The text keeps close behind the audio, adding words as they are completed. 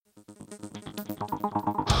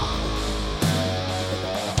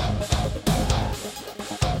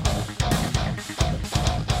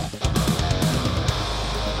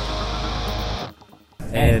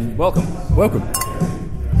And welcome.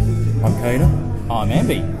 I'm Kana. I'm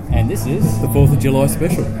Ambi, and this is the 4th of July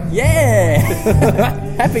special. Yeah!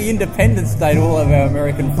 Happy Independence Day to all of our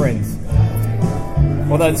American friends.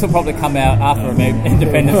 Although this will probably come out after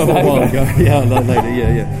Independence Day. A while ago. Yeah, later,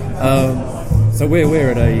 yeah. So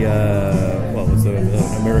we're at it's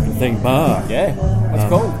an American themed bar. Yeah. What's it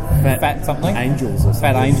called? Fat something? Angels or something.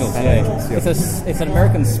 Fat Angels, yeah. It's an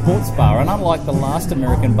American sports bar, and unlike the last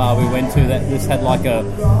American bar we went to that just had it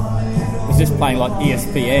was just playing like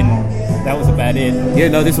ESPN, that was about it. Yeah,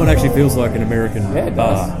 no, this one actually feels like an American bar.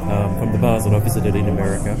 Does. From the bars that I visited in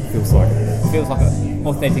America, feels like an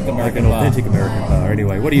authentic American bar. Like an authentic American bar.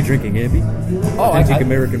 Anyway, what are you drinking, Ambi? Authentic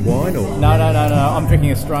American wine? Or? No. I'm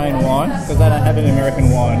drinking Australian wine because they don't have an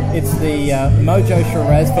American wine. It's the Mojo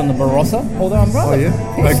Shiraz from the Barossa, although I'm rather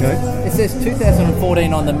pissed. Okay. It says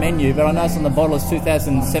 2014 on the menu, but I noticed on the bottle it's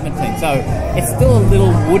 2017, so it's still a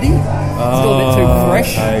little woody. It's still a bit too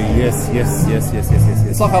fresh. Yes.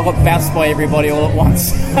 It's like I got bounced by everybody all at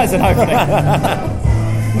once as an opening.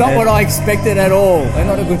 Not what I expected at all, and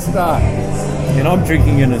not a good start. And I'm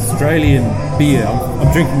drinking an Australian beer.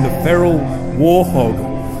 I'm drinking the Feral Warhog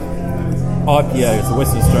IPA. It's a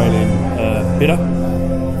Western Australian bitter.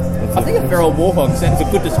 I think a Feral Warhog sounds a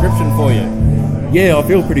good description for you. Yeah, I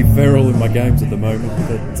feel pretty feral in my games at the moment,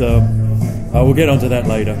 but we'll get onto that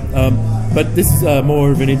later. But this is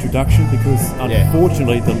more of an introduction because,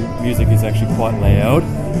 unfortunately, the music is actually quite loud,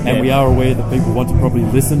 and we are aware that people want to probably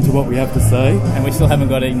listen to what we have to say. And we still haven't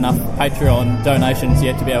got enough Patreon donations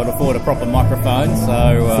yet to be able to afford a proper microphone.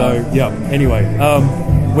 Anyway,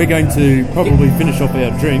 we're going to probably finish off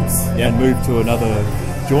our drinks and move to another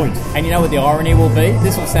joint. And you know what the irony will be?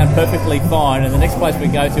 This will sound perfectly fine, and the next place we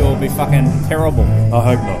go to will be fucking terrible.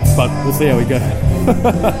 I hope not, but we'll see how we go.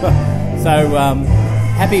 So,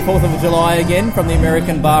 happy 4th of July again from the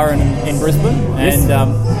American bar in Brisbane,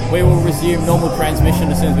 and we will resume normal transmission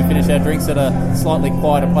as soon as we finish our drinks at a slightly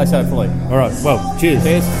quieter place, hopefully. All right, well, cheers.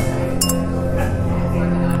 Cheers.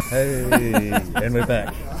 Hey, and we're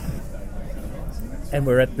back. And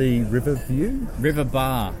we're at the River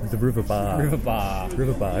Bar. The River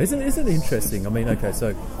Bar. Isn't it interesting? I mean, okay,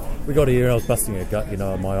 so we got here, I was busting a gut,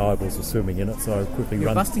 my eyeballs were swimming in it, so I quickly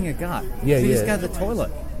You're busting a gut? Yeah, so you just go to the toilet?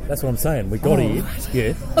 That's what I'm saying. We got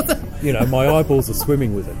here, my eyeballs are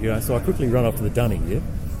swimming with it, so I quickly run up to the dunny here,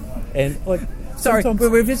 and Sorry, but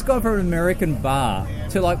we've just gone from an American bar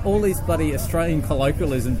to all these bloody Australian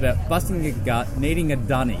colloquialisms about busting a gut, needing a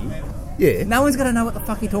dunny. Yeah. No one's going to know what the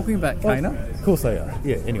fuck you're talking about, Kana. Of course they are.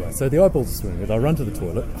 Yeah, anyway, so the eyeballs are swimming with it. I run to the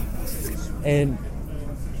toilet, and...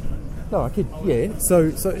 No, I kid. Yeah, so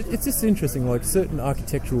it's just interesting, certain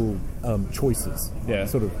architectural choices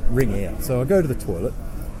sort of ring out. So I go to the toilet,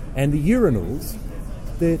 and the urinals,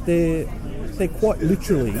 they're quite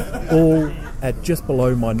literally all at just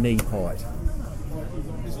below my knee height.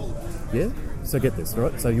 Yeah? So get this,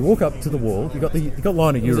 right? So you walk up to the wall, you got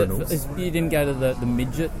line of urinals. You didn't go to the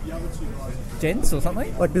midget gents or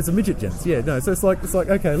something? There's a midget gents, yeah, no, so it's like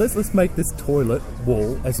okay, let's make this toilet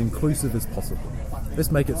wall as inclusive as possible.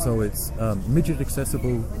 Let's make it so it's midget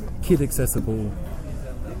accessible, kid accessible,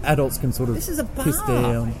 adults can sort of this is a bar. piss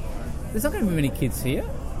down. There's not going to be many kids here.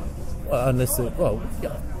 Unless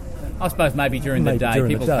I suppose maybe during the day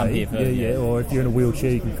people come here for... Yeah, or if you're in a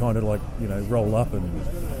wheelchair you can kind of roll up and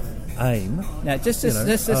aim. Now,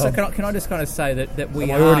 can I just kind of say that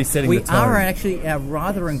we are actually a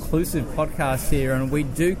rather inclusive podcast here, and we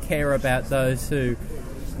do care about those who,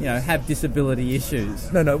 have disability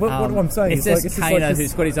issues. No. What I'm saying is just Kana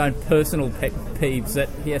who's got his own personal pet peeves that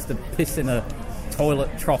he has to piss in a toilet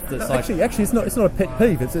trough. That's actually, it's not a pet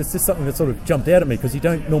peeve. It's just something that sort of jumped out at me because you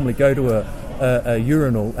don't normally go to a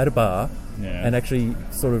urinal at a bar and actually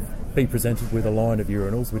sort of be presented with a line of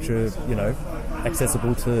urinals which are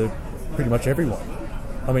accessible to pretty much everyone.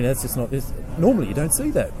 I mean, that's just not... normally you don't see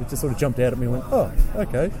that. It just sort of jumped out at me and went, oh,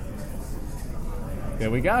 okay. There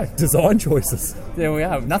we go. Design choices. There we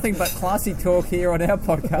are. Nothing but classy talk here on our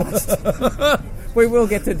podcast. We will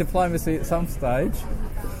get to diplomacy at some stage.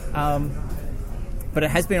 But it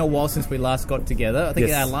has been a while since we last got together. I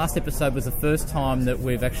think our last episode was the first time that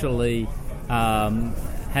we've actually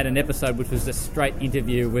had an episode which was a straight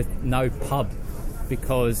interview with no pub,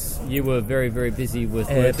 because you were very, very busy with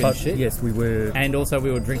work and shit. Yes, we were. And also we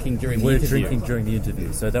were drinking during the interview. We were drinking during the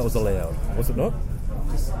interview, so that was allowed, was it not?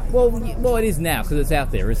 Well, it is now, because it's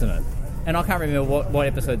out there, isn't it? And I can't remember what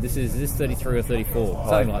episode this is. Is this 33 or 34?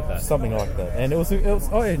 Something like that. Something like that. And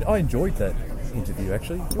I enjoyed that interview,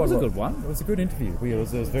 actually. It was a good one. It was a good interview. It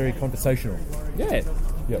was very conversational. Yeah.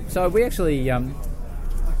 Yep. So we actually...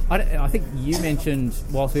 I think you mentioned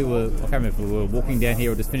whilst I can't remember if we were walking down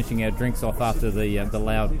here or just finishing our drinks off after the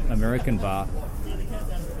loud American bar,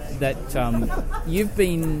 that you've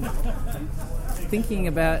been thinking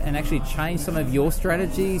about and actually changed some of your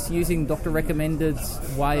strategies using Dr. Recommended's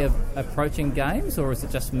way of approaching games, or is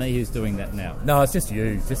it just me who's doing that now? No, it's just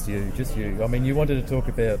you. I mean, you wanted to talk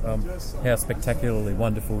about how spectacularly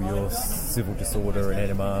wonderful your Civil Disorder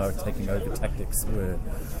and NMR taking over tactics were.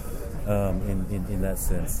 In that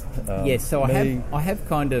sense, yes. So I have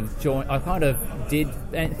kind of joined. I kind of did.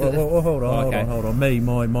 Well, hold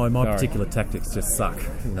on. My particular tactics just suck.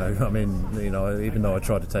 I mean, even though I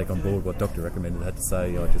tried to take on board what Dr. Recommended had to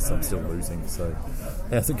say, I'm still losing. So,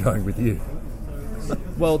 how's it going with you?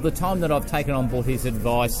 Well, the time that I've taken on board his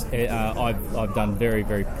advice, I've done very,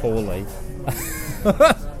 very poorly.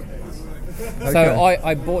 Okay. So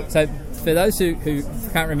I bought. So for those who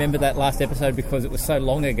can't remember that last episode because it was so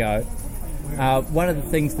long ago, one of the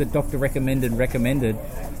things that Dr. Recommended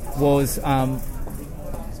was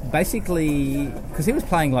basically because he was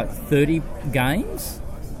playing like 30 games,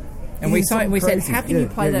 and we said, "How can you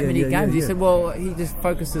play that many games?" He said, "Well, he just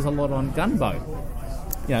focuses a lot on gunboat.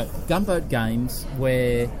 Gunboat games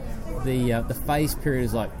where the phase period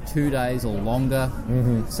is like 2 days or longer,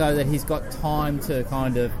 so that he's got time to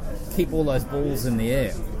kind of keep all those balls in the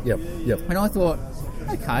air." Yep. And I thought,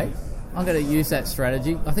 okay, I'm going to use that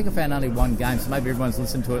strategy. I think I found only one game, so maybe everyone's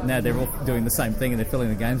listened to it now. They're all doing the same thing and they're filling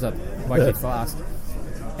the games up way too fast.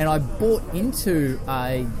 And I bought into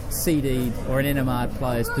a CD'd or an NMR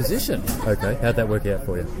player's position. Okay, how'd that work out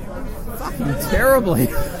for you? Fucking terribly.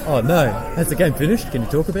 Oh no, has the game finished? Can you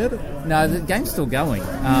talk about it? No, the game's still going.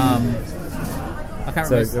 I can't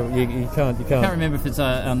remember. So you can't. I can't remember if it's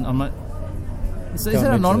is it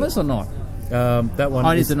anonymous or not? That one. Oh,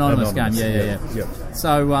 it is an anonymous game. Yeah. Yep.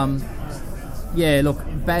 So, look,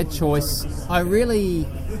 bad choice. I really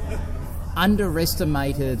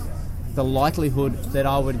underestimated the likelihood that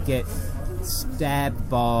I would get stabbed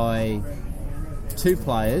by two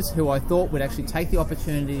players who I thought would actually take the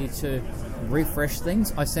opportunity to refresh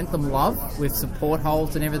things. I sent them love with support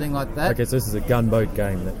holes and everything like that. Okay, so this is a gunboat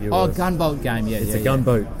game that you. Gunboat game. Yeah, it's a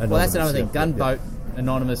gunboat. Anonymous. Well, that's another thing. Gunboat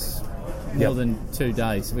anonymous. More than 2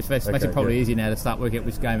 days, which makes it probably easier now to start working out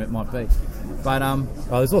which game it might be. But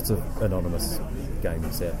there's lots of anonymous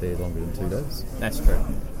games out there longer than 2 days. That's true.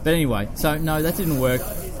 But anyway, so no, that didn't work.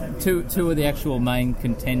 Two of the actual main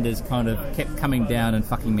contenders kind of kept coming down and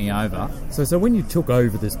fucking me over. So when you took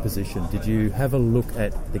over this position, did you have a look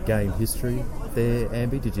at the game history there,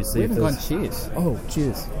 Ambi? Did you see? We haven't gone cheers. Oh,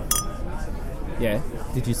 cheers. Yeah.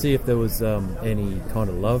 Did you see if there was any kind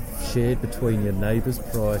of love shared between your neighbours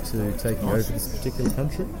prior to taking over this particular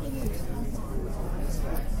country?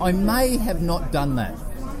 I may have not done that.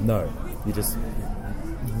 No, you just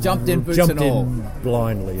jumped in boots and all.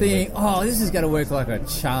 Blindly. Thinking, this is going to work like a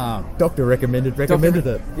charm. Doctor recommended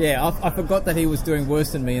it. Yeah, I forgot that he was doing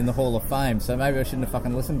worse than me in the Hall of Fame, so maybe I shouldn't have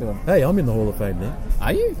fucking listened to him. Hey, I'm in the Hall of Fame now.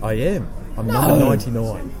 Are you? I am. I'm number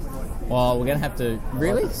 99. Well, we're going to have to...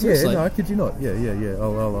 Really? Seriously? Yeah, no, could you not? Yeah.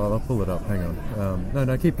 I'll pull it up. Hang on.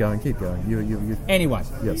 No, keep going. You. Anyway,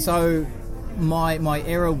 yep. So my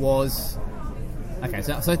error was... Okay,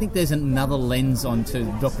 so I think there's another lens onto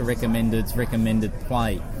Dr. Recommended's recommended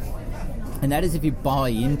play. And that is if you buy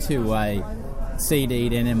into a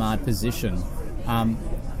CD'd NMR position,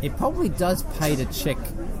 it probably does pay to check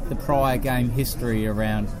the prior game history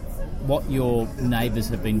around what your neighbours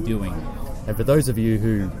have been doing. And for those of you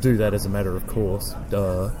who do that as a matter of course,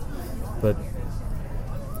 but...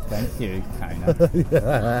 Thank you, Kana.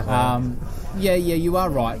 Yeah, you are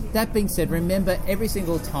right. That being said, remember, every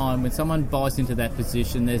single time when someone buys into that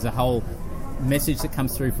position, there's a whole message that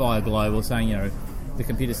comes through via Global saying, the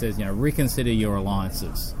computer says, reconsider your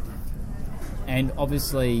alliances. And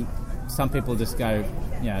obviously, some people just go,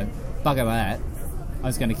 bugger that. I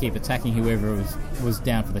was going to keep attacking whoever was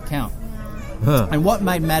down for the count. Huh. And what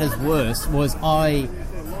made matters worse was I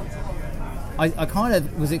kind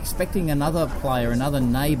of was expecting another player, another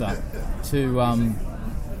neighbour, to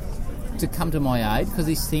come to my aid because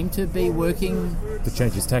he seemed to be working to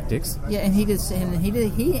change his tactics. Yeah, and he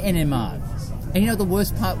NMR'd. And the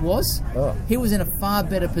worst part was he was in a far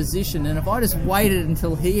better position, and if I just waited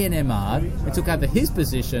until he NMR'd and took over his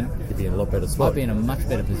position, he'd be in a lot better spot. I'd be in a much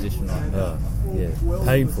better position right now. Yeah,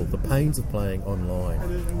 painful. The pains of playing online.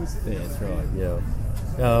 Yeah, that's right. Yeah.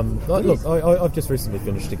 Look, I've just recently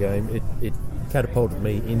finished a game. It catapulted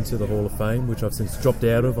me into the Hall of Fame, which I've since dropped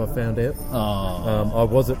out of, I found out. I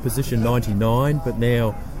was at position 99, but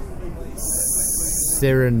now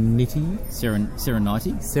Serenity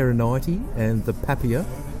and the Papia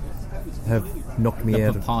have knocked me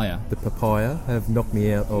out. The papaya have knocked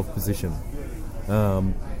me out of position.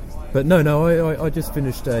 But no, I just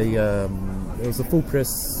finished it was a full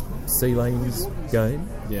press Sea Lanes game.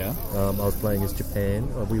 Yeah. I was playing as Japan.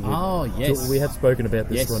 Yes. We have spoken about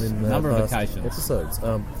this one in number of past occasions. episodes.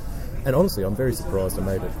 And honestly, I'm very surprised I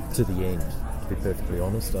made it to the end, to be perfectly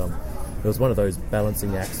honest. It was one of those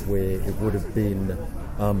balancing acts where it would have been,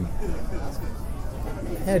 how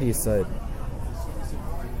do you say it?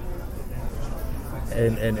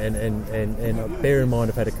 And bear in mind,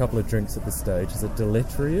 I've had a couple of drinks at this stage. Is it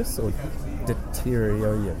deleterious or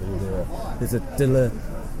deteriorate? Is it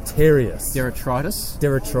deleterious? Detritus?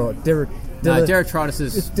 Detritus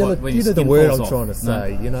is when you know the word I'm trying to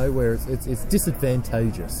say. No. You know, where it's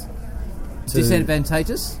disadvantageous.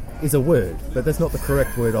 Disadvantageous is a word, but that's not the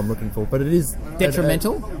correct word I'm looking for. But it is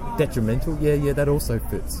detrimental. Detrimental, yeah, that also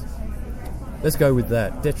fits. Let's go with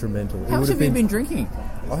that. Detrimental. How much have you been drinking?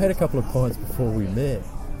 I had a couple of pints before we met.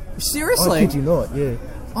 Seriously? I kid you not, yeah.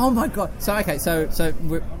 Oh my god. So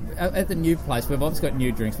we're at the new place. We've obviously got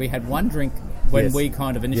new drinks. We had one drink when we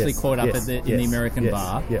kind of initially caught up in the American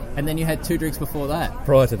bar. Yeah. And then you had 2 drinks before that.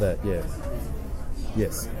 Prior to that, yeah.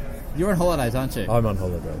 Yes. You're on holidays, aren't you? I'm on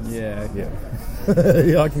holidays. Yeah. Yeah.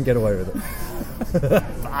 Yeah, I can get away with it.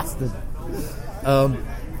 Bastard.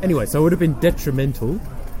 Anyway, so it would have been detrimental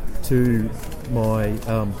to my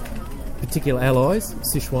particular allies,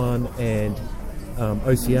 Sichuan and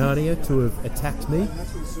Oceania, to have attacked me,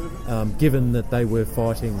 given that they were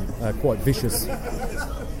fighting quite vicious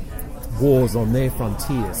wars on their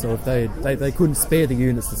frontier. So if they couldn't spare the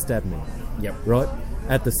units to stab me. Yep. Right?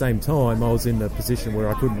 At the same time, I was in a position where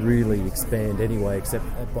I couldn't really expand anyway, except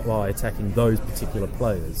by attacking those particular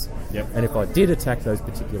players. Yep. And if I did attack those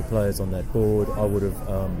particular players on that board, I would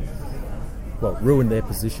have ruined their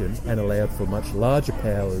position and allowed for much larger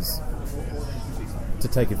powers to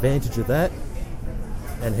take advantage of that,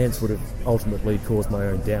 and hence would have ultimately caused my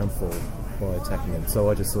own downfall by attacking them. So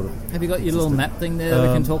I just sort of... Have you got your little map thing there that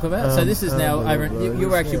we can talk about? So this is now over... You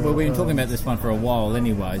were actually... Well, we've been talking about this one for a while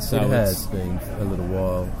anyway, so it has been a little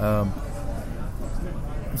while.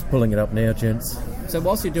 Just pulling it up now, gents. So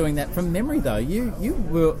whilst you're doing that, from memory though, you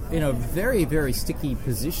were in a very, very sticky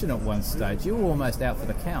position at one stage. You were almost out for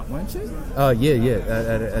the count, weren't you?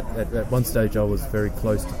 Yeah. At one stage I was very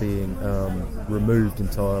close to being removed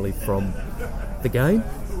entirely from the game,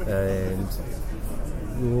 and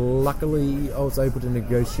luckily I was able to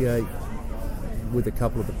negotiate with a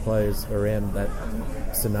couple of the players around that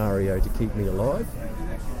scenario to keep me alive.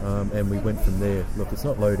 And we went from there. Look, it's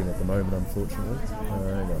not loading at the moment, unfortunately.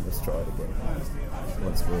 Hang on, let's try it again.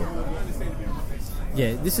 Once more.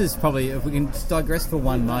 Yeah, this is probably, if we can just digress for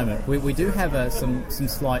one moment, we do have some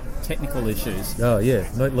slight technical issues. Oh, yeah,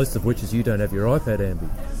 not least of which is you don't have your iPad, Ambi.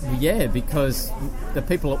 Yeah, because the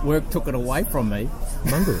people at work took it away from me.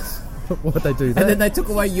 Mongrels. Why'd they do that? And then they took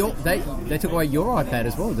away your they took away your iPad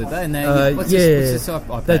as well, did they? And what's this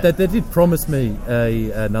iPad? They did promise me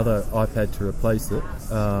another iPad to replace it,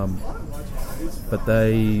 but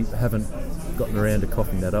they haven't gotten around to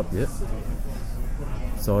coughing that up yet.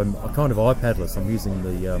 So I'm kind of iPadless. I'm using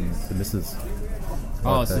the Mrs. Oh,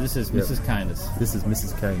 iPad. so this is Mrs. Kaner's. This is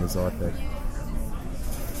Mrs. Kaner's iPad.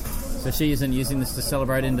 So she isn't using this to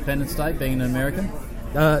celebrate Independence Day, being an American?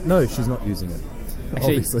 No, she's not using it.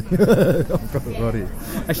 Actually, obviously. I've got it right here.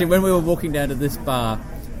 Actually, when we were walking down to this bar,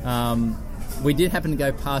 we did happen to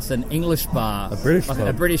go past an English bar. A British pub.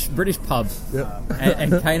 A British pub. Yep.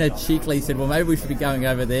 And Kaner cheekily said, well, maybe we should be going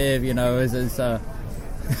over there, you know, as it's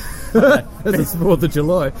 4th of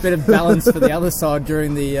July. Bit of balance for the other side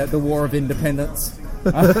during the War of Independence.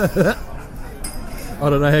 I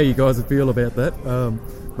don't know how you guys would feel about that.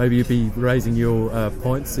 Maybe you'd be raising your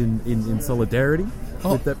points in solidarity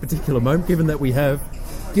with that particular moment, given that we have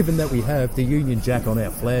the Union Jack on our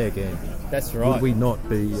flag, and that's right. Would we not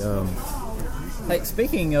be? Hey,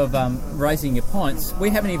 speaking of raising your points, we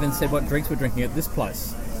haven't even said what drinks we're drinking at this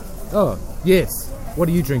place. Oh yes, what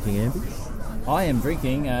are you drinking, Ambi? I am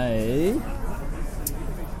drinking a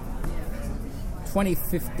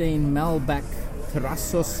 2015 Malbec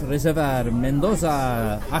Terrazos Reserva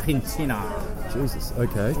Mendoza, Argentina. Jesus,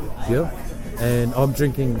 okay, yeah. And I'm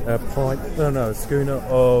drinking a schooner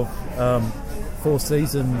of Four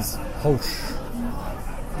Seasons Kolsch.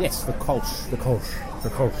 Yes, the Kolsch. The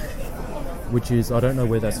Kolsch. Which is, I don't know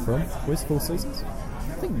where that's from. Where's Four Seasons?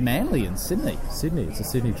 I think Manly in Sydney. Sydney, it's a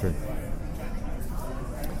Sydney drink.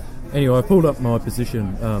 Anyway, I pulled up my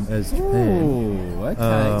position as Japan. Ooh,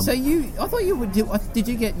 okay. So I thought you would did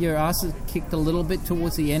you get your asses kicked a little bit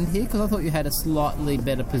towards the end here? Because I thought you had a slightly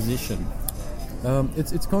better position.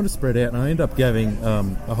 It's kind of spread out, and I end up giving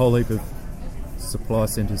a whole heap of supply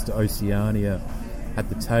centres to Oceania at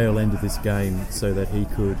the tail end of this game so that he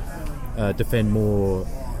could defend more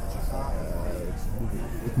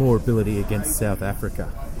ability against South Africa,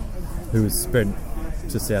 who was spread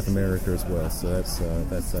to South America as well. So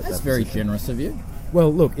that's very generous of you.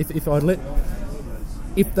 Well, look, if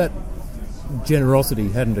that generosity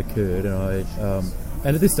hadn't occurred,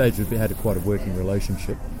 and at this stage we had quite a working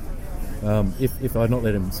relationship. If I'd not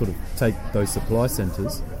let him sort of take those supply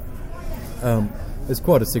centres, there's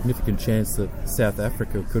quite a significant chance that South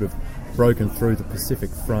Africa could have broken through the Pacific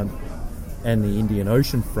front and the Indian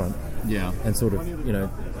Ocean front, and sort of,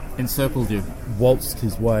 encircled you, waltzed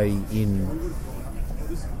his way in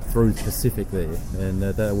through the Pacific there, and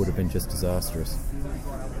that would have been just disastrous.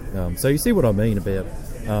 So you see what I mean about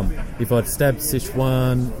if I'd stabbed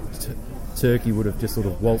Sichuan, Turkey would have just sort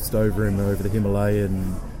of waltzed over him over the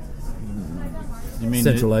Himalayan,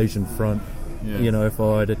 Central Asian front. Yeah. If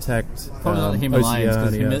I'd attacked probably not the Himalayas,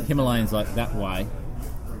 because Himalayas like that way.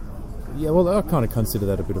 Yeah, well, I kind of consider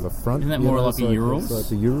that a bit of a front. Isn't that more like the Urals? Like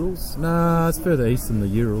the Urals? Nah, it's further east than the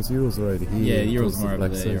Urals. Urals are over here. Yeah, the Urals are more over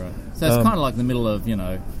there, you're right. So it's kind of like the middle of,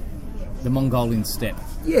 the Mongolian steppe.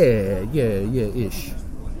 Yeah, ish.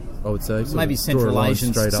 I would say. Maybe Central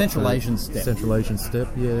Asian steppe. Central Asian steppe,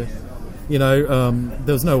 yeah.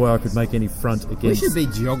 There was no way I could make any front against... We should be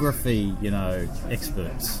geography,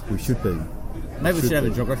 experts. We should be. Maybe we should have a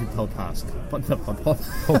geography podcast.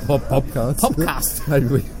 Podcast.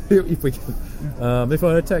 Maybe if we can. If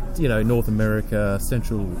I attacked, North America,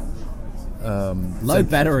 Central...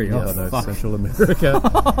 battery. Central America.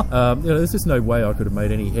 There's just no way I could have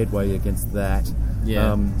made any headway against that.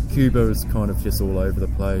 Yeah. Cuba is kind of just all over the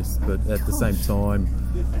place, but at the same time,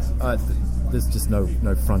 there's just no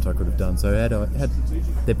front I could have done. So had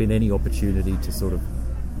there been any opportunity to sort of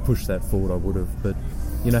push that forward, I would have. But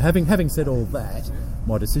having said all that,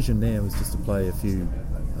 my decision now is just to play a few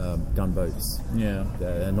gunboats. Yeah.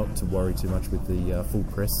 And not to worry too much with the full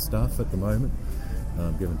press stuff at the moment.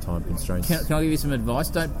 Given time constraints. Can I give you some advice?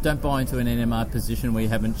 Don't buy into an NMR position where you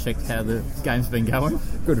haven't checked how the game's been going.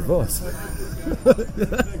 Good advice.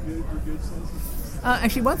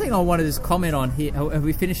 Actually, one thing I wanted to just comment on here. Have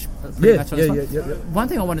we finished pretty much on this one? Yeah. One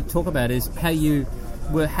thing I want to talk about is how you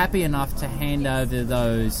were happy enough to hand over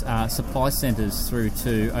those supply centres through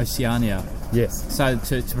to Oceania. Yes. So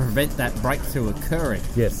to prevent that breakthrough occurring.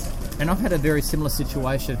 Yes. And I've had a very similar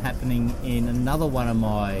situation happening in another one of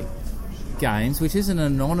my games, which is an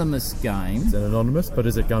anonymous game. Is it anonymous? But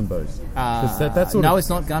is it gunboat? No, it's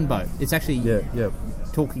not gunboat. It's actually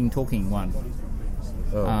talking one.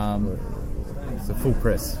 Oh, it's a full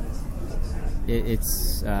press.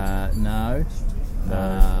 It's no.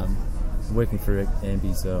 Working through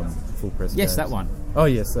Ambi's full press. Yes, games. that one. Oh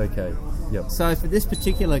yes, okay. Yep. So for this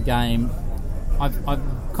particular game, I've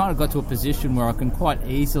kind of got to a position where I can quite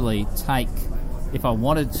easily take, if I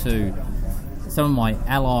wanted to, some of my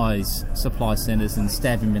allies' supply centres and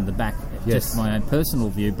stab him in the back, just my own personal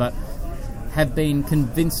view, but have been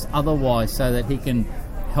convinced otherwise so that he can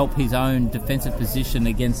help his own defensive position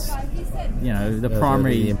against, the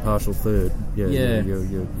primary... The impartial third. Yeah.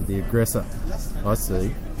 You're the aggressor. I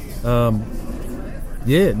see. That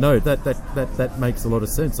makes a lot of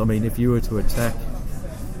sense. I mean, if you were to attack...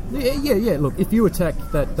 Yeah, look, if you attack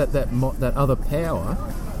that other power...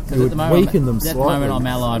 It would weaken them slightly. At the moment I'm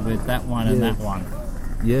allied with that one and that one.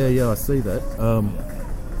 Yeah, I see that.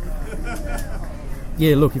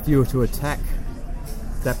 Look, if you were to attack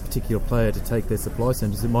that particular player to take their supply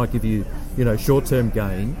centres, it might give you, short-term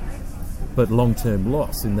gain, but long-term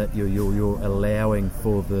loss in that you're allowing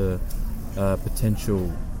for the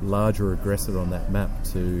potential larger aggressor on that map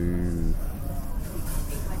to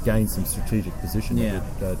gain some strategic position that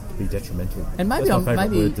would be detrimental. And maybe that's my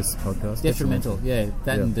favourite word this podcast. Detrimental,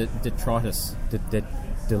 and detritus.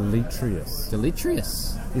 Deleterious.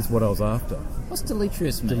 Deleterious is what I was after. What's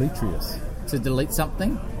deleterious mean? Deleterious. To delete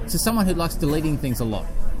something? To someone who likes deleting things a lot.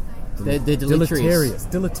 They're deleterious.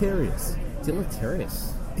 Deleterious.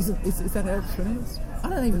 Is that how it's pronounced? I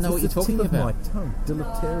don't even know what you're talking about. My tongue.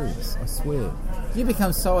 Deleterious, I swear. You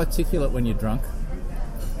become so articulate when you're drunk.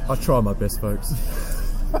 I try my best, folks.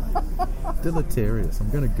 Deleterious. I'm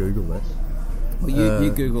going to Google that. Well,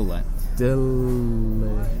 you Google that.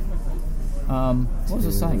 What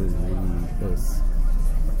was I saying?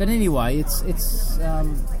 But anyway, it's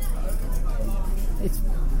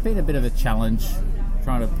been a bit of a challenge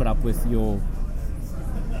trying to put up with your...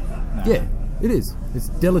 Yeah, it is. It's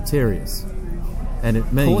deleterious. And it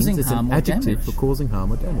means it's an adjective for causing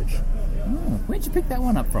harm or damage. Oh, where'd you pick that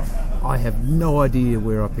one up from? I have no idea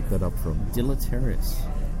where I picked that up from. Deleterious.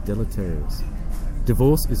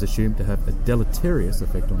 Divorce is assumed to have a deleterious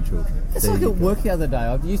effect on children. It's like at work the other day.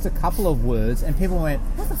 I've used a couple of words and people went,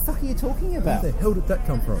 what the fuck are you talking about? Where the hell did that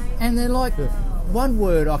come from? And they're like, one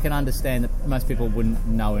word I can understand that most people wouldn't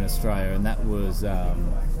know in Australia, and that was, I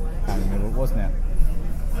can't remember what it was now.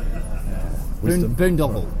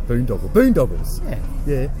 Boondoggle. Boondoggles. Yeah.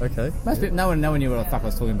 Yeah, okay. Most people, no one knew what the fuck I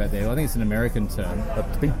was talking about there. I think it's an American term. To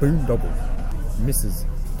be boondoggled. Mrs.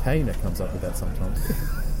 Kaner comes up with that sometimes.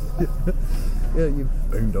 Yeah, you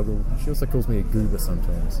boondoggle. She also calls me a goober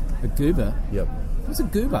sometimes. A goober? Yep. What's a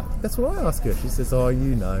goober? That's what I ask her. She says, oh,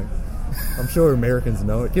 you know. I'm sure Americans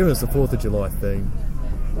know it. Given it's the 4th of July theme.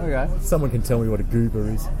 Okay. Someone can tell me what a goober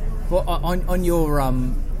is. Well, on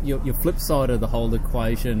your flip side of the whole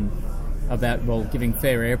equation about, well, giving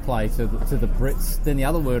fair airplay to the Brits, then the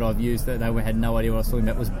other word I've used that they had no idea what I was talking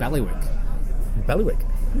about was ballywick. Ballywick?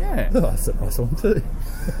 Yeah. Oh, that's a nice one too.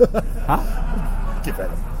 Huh? Give that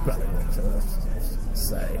a ballywick.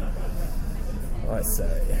 I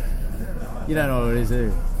say. You don't know what it is, do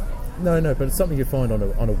you? No, but it's something you'd find on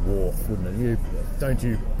a wharf, wouldn't it? Don't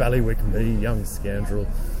you ballywick me, young scoundrel.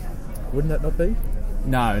 Wouldn't that not be?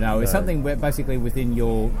 No, it's something basically within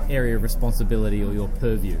your area of responsibility or your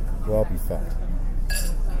purview. Well, I'll be fucked.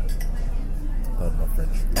 Pardon my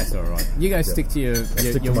French. That's all right. You go stick to your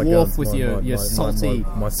my wharf guns, with your salty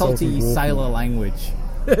salty sailor language.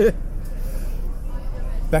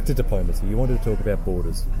 Back to diplomacy. You wanted to talk about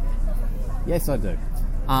borders. Yes, I do.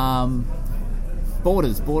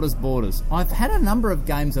 Borders. I've had a number of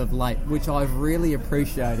games of late which I've really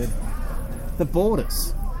appreciated. The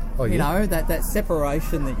borders. Oh, yeah? You know, that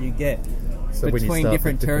separation that you get between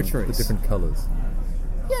different territories. The different colours.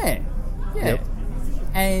 Yeah. Yep.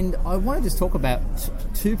 And I want to just talk about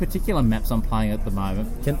two particular maps I'm playing at the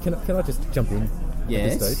moment. Can I just jump in?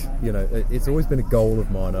 Yes. At this stage? You know, it's always been a goal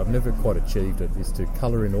of mine. I've never quite achieved it. Is to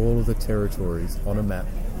colour in all of the territories on a map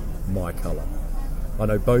my colour. I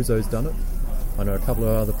know Bozo's done it. I know a couple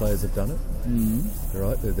of other players have done it. Mm.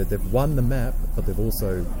 Right? They've won the map, but they've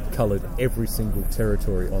also coloured every single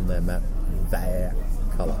territory on their map their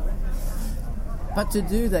colour. But to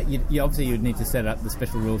do that, you obviously you'd need to set up the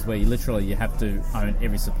special rules where you have to own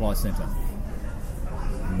every supply centre.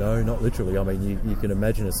 No, not literally. I mean, you can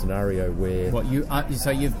imagine a scenario where...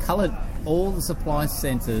 So you've coloured all the supply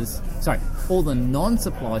centres... Sorry, all the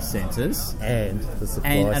non-supply centres... And the supply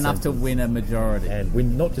and centres. enough to win a majority.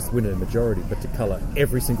 And not just win a majority, but to colour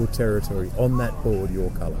every single territory on that board your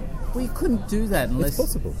colour. Well, you couldn't do that unless...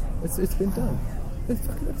 It's possible. It's been done.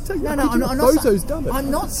 Bozo's done it. I'm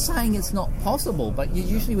not saying it's not possible, but you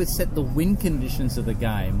usually would set the win conditions of the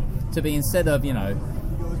game to be, instead of,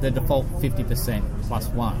 the default 50% plus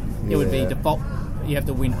 1, it would be default, you have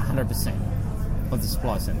to win 100% of the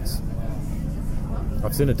supply centres.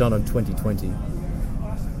 I've seen it done on 2020.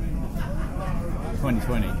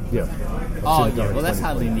 2020? Yeah. Well, that's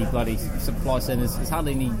hardly any bloody supply centres. There's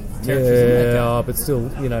hardly any territories in that game. But still,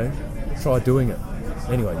 try doing it.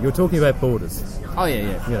 Anyway, you're talking about borders. Oh,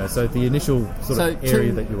 yeah. So the initial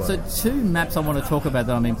area that you are. So two maps I want to talk about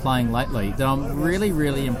that I've been playing lately that I'm really,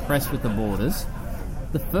 really impressed with the borders.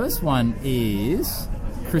 The first one is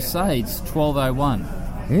Crusades 1201.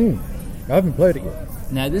 I haven't played it yet.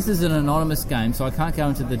 Now, this is an anonymous game, so I can't go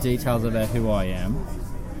into the details about who I am.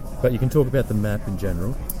 But you can talk about the map in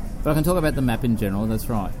general. But I can talk about the map in general, that's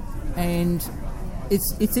right. And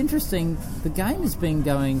it's interesting. The game has been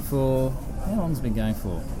going for... How long has it been going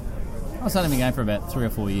for? It's only been going for about 3 or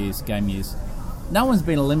 4 years, game years. No one's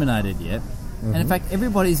been eliminated yet. Mm-hmm. And in fact,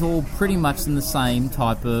 everybody's all pretty much in the same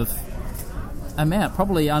type of amount.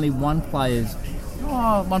 Probably only one player's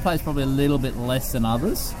probably a little bit less than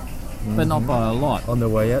others, but not by a lot. On their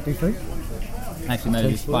way out, do you think? Actually,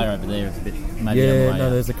 maybe this player over there is a bit... Maybe on the way out.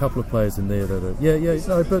 There's a couple of players in there that are...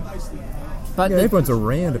 But everyone's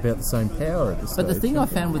around about the same power at this stage. But the thing I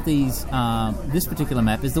found with these this particular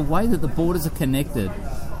map is the way that the borders are connected.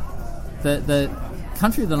 The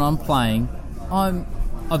country that I'm playing,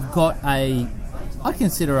 I've got I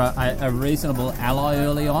consider a reasonable ally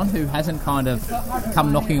early on who hasn't kind of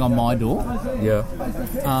come knocking on my door. Yeah.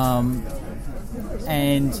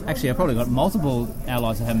 And actually, I've probably got multiple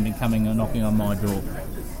allies that haven't been coming and knocking on my door.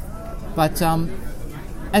 But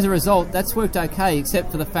as a result, that's worked okay, except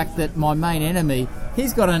for the fact that my main enemy,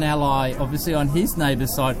 he's got an ally, obviously, on his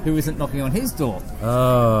neighbour's side who isn't knocking on his door.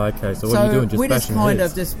 Oh, okay. So what are you doing? Just we're just kind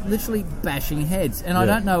heads? of just literally bashing heads. And I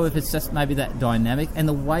don't know if it's just maybe that dynamic and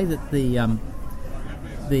the way that the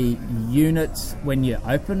units, when you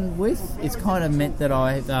open with, it's kind of meant that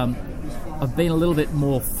I've been a little bit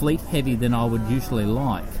more fleet heavy than I would usually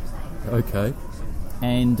like. Okay.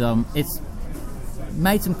 And it's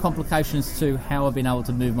made some complications to how I've been able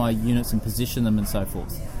to move my units and position them and so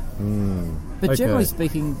forth. But generally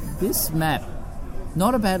speaking, this map,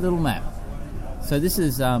 not a bad little map. So this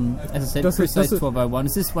is, as I said, Crusades 1201.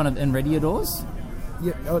 Is this one of Enrediador's?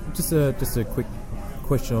 Yeah, just a quick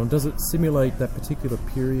question on, does it simulate that particular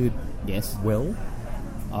period well?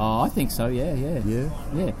 Oh, I think so, yeah.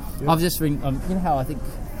 I've just you know how I think...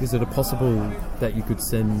 Is it possible that you could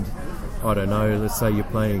send, I don't know, let's say you're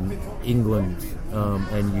playing England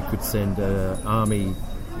and you could send an army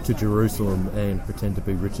to Jerusalem and pretend to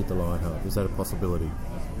be Richard the Lionheart? Is that a possibility?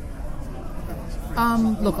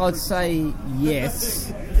 Look, I'd say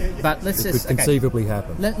yes, but let's it could conceivably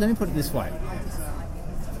happen. Let me put it this way.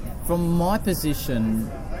 From my position,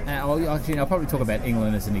 I'll probably talk about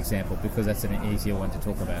England as an example because that's an easier one to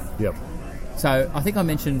talk about. Yep. So I think I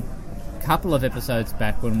mentioned a couple of episodes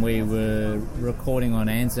back when we were recording on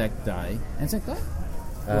Anzac Day. Anzac Day?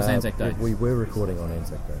 It was Anzac Day. We were recording on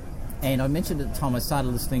Anzac Day. And I mentioned at the time I started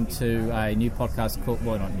listening to a new podcast called,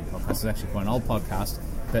 well, not new podcast, it's actually quite an old podcast,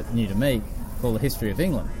 but new to me, called The History of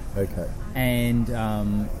England. Okay. And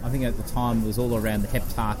I think at the time it was all around the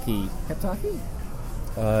Heptarchy.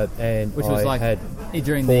 And which was had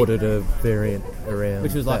during ported a variant around.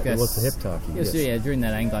 Which was like it was the Heptarchy. Yes, yeah, during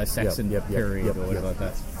that Anglo-Saxon period or whatever like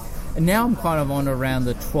that. And now I'm kind of on around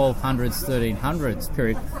the 1200s, 1300s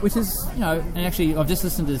period, which is, and actually I've just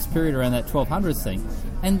listened to this period around that 1200s thing,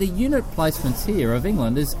 and the unit placements here of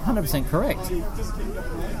England is 100% correct.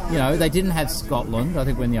 They didn't have Scotland, I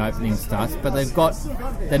think, when the opening starts, but they've got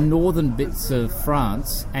the northern bits of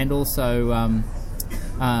France and also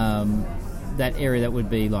that area that would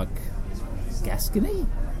be like Gascony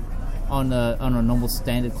on a normal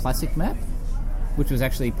standard classic map, which was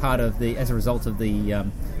actually part of as a result of the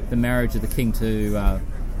marriage of the king to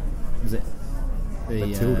was it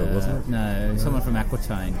Matilda, wasn't it? No, someone from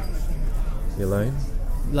Aquitaine.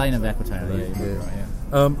 Elaine of Aquitaine.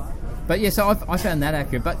 Yeah. But yeah, so I found that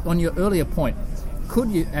accurate. But on your earlier point,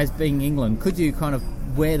 could you, as being England, could you kind of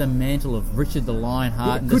wear the mantle of Richard the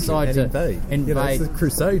Lionheart and decide to invade? It's the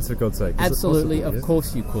Crusades, for God's sake. Absolutely, of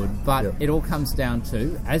course you could. But it all comes down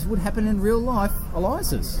to, as would happen in real life,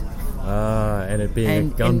 alliances. And it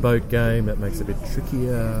being a gunboat game, that makes it a bit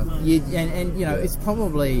trickier. It's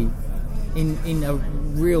probably in a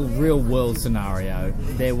real world scenario,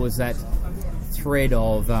 there was that thread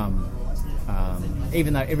of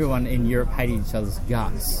even though everyone in Europe hated each other's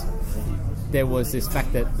guts, there was this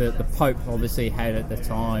fact that the Pope obviously had at the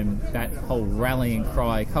time that whole rallying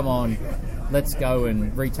cry, come on, let's go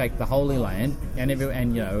and retake the Holy Land, and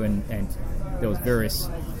there was various...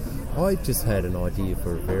 I just had an idea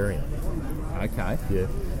for a variant. Okay. Yeah.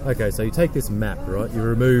 Okay, so you take this map, right? You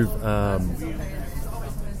remove...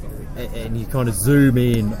 and you kind of zoom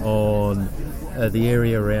in on the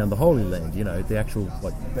area around the Holy Land, the actual,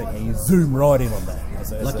 you zoom right in on that.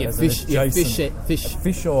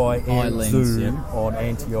 Fisheye zoom on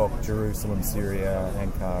Antioch, Jerusalem, Syria,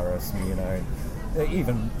 Ankara, Smyrna,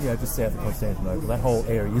 even, just south of Constantinople, that whole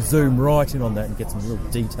area. You zoom right in on that and get some real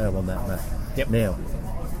detail on that map. Yep. Now,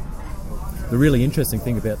 the really interesting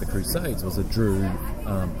thing about the Crusades was it drew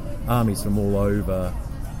armies from all over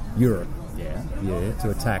Europe. Yeah, to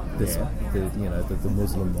attack this, the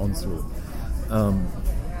Muslim onslaught.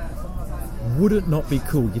 Would it not be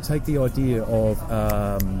cool? You take the idea of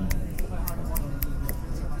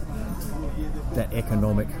that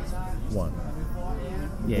economic one.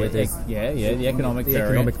 The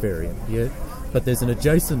economic variant. Yeah, but there's an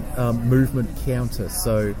adjacent movement counter,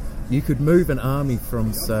 so you could move an army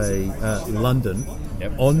from, say, London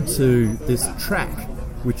onto this track,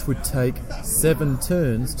 which would take 7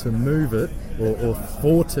 turns to move it, or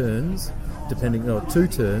 4 turns, or 2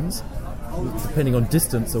 turns, depending on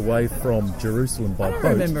distance away from Jerusalem by boat. I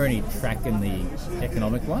don't remember any track in the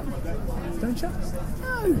economic one. Don't you?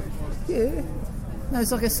 No. Yeah. No,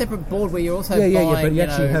 it's like a separate board where you're also buying, but you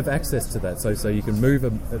actually have access to that. So you can move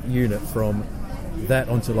a unit from that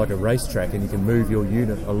onto like a racetrack, and you can move your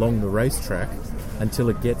unit along the racetrack until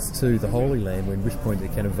it gets to the Holy Land, at which point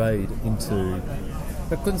it can evade into...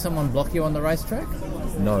 But couldn't someone block you on the racetrack?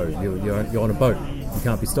 No, you're on a boat. You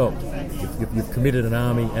can't be stopped. You've committed an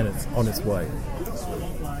army and it's on its way.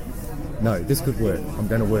 No, this could work. I'm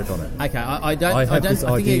going to work on it. Okay, I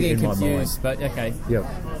think you're getting confused, but okay. Yeah.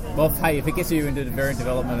 Well, hey, if it gets you into the variant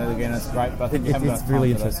development again, that's great. But I think it's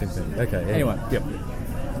really interesting thing. Okay. Anyway. Yep.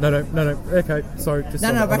 No. Okay. Sorry.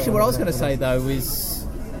 Actually, what I was going to say though is,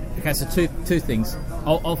 Okay, so two things.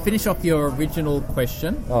 I'll finish off your original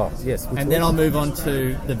question. Oh, yes. And then I'll move on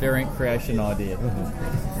to the variant creation idea.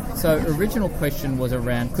 Mm-hmm. So, original question was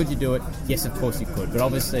around, could you do it? Yes, of course you could. But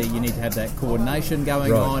obviously you need to have that coordination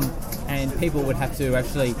going on, and people would have to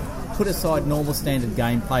actually put aside normal standard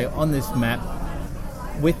gameplay on this map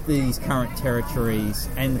with these current territories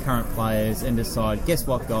and the current players and decide, guess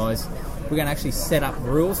what, guys? We're going to actually set up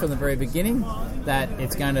rules from the very beginning that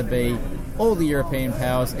it's going to be all the European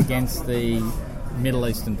powers against the Middle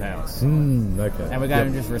Eastern powers. Okay. And we're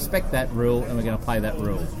going to just respect that rule, and we're going to play that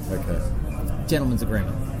rule. Okay. Gentleman's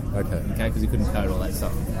agreement. Okay. Because you couldn't code all that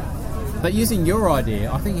stuff. But using your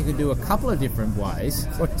idea, I think you could do a couple of different ways.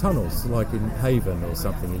 It's like tunnels, like in Haven or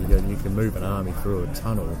something. You can move an army through a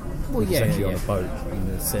tunnel. Well, it's actually on a boat, and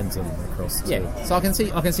it sends them across. Yeah. So I can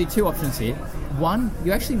see two options here. One,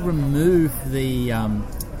 you actually remove the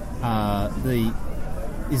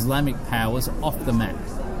Islamic powers off the map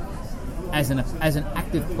as an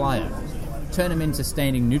active player. Turn them into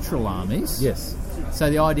standing neutral armies. Yes.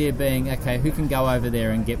 So the idea being, okay, who can go over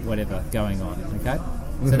there and get whatever going on, okay?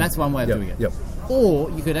 Mm-hmm. So that's one way of doing it. Yep.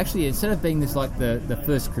 Or you could actually, instead of being this like the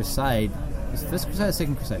First Crusade, was it First Crusade or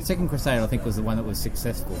Second Crusade? Second Crusade, I think, was the one that was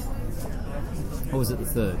successful. Or was it the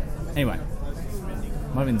third? Anyway,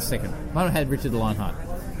 might have been the second. Might have had Richard the Lionheart.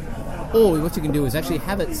 Or what you can do is actually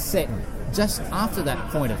have it set just after that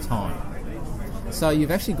point of time. So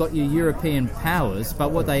you've actually got your European powers,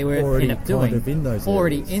 but what they were end up doing in those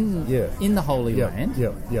in the Holy Land.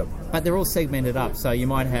 Yep. But they're all segmented up. So you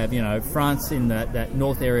might have, France in that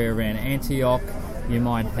north area around Antioch. You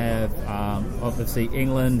might have obviously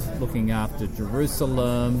England looking after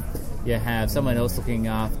Jerusalem. You have someone else looking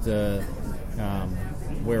after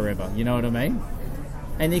wherever. You know what I mean?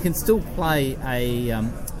 And you can still play a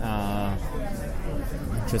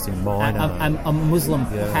Muslim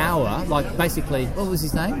power, like basically, what was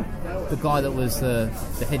his name? The guy that was the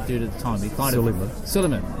head dude at the time. Suleiman.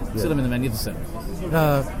 Yeah. Suleiman the Magnificent.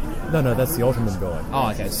 No, that's the Ottoman guy.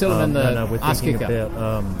 Oh, okay. Suleiman we're thinking kicker.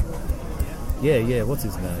 About, what's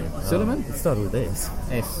his name? Suleiman? It started with S.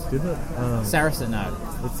 S. Didn't it? Saracen, no.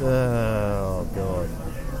 It's, oh, God.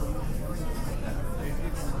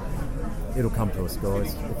 It'll come to us,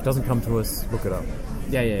 guys. If it doesn't come to us, look it up.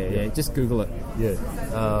 Yeah. Just Google it. Yeah.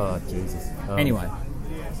 Oh, Jesus. Anyway.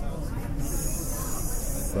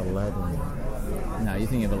 Saladin. No, you're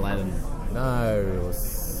thinking of Aladdin. No, it was...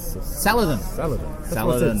 Saladin. That's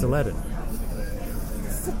what I said, Saladin.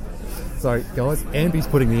 Sorry, guys. Ambi's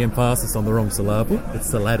putting the emphasis on the wrong syllable. It's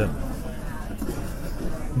Saladin.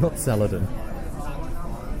 Not Saladin.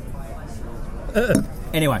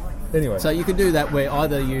 Anyway. Anyway. So you could do that where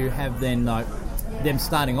either you have then like them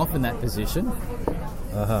starting off in that position,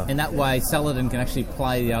 and that way Saladin can actually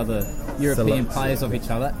play the other European players of each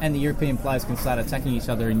other, and the European players can start attacking each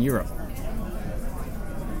other in Europe.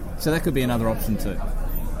 So that could be another option too.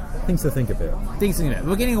 Things to think about.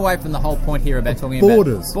 We're getting away from the whole point here about talking about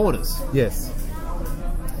borders. Yes.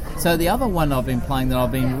 So the other one I've been playing that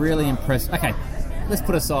I've been really impressed... Okay, let's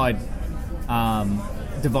put aside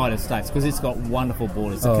divided states, because it's got wonderful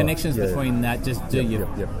borders. The connections between that just do your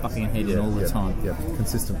fucking head in all the time. Yep,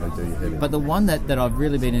 consistently do your head in. But the one that I've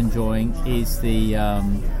really been enjoying is the...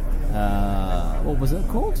 what was it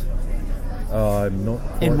called? I'm not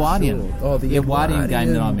quite Edwardian. Sure. Oh, the Edwardian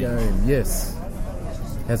game that I'm in. Yes.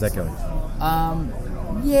 How's that going?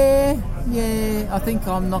 Yeah. I think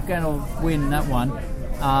I'm not going to win that one.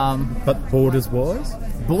 But borders-wise?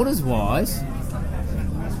 Borders-wise,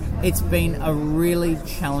 it's been a really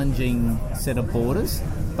challenging set of borders,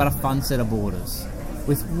 but a fun set of borders.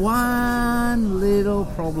 With one little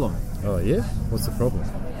problem. Oh, yeah? What's the problem?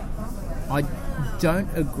 I don't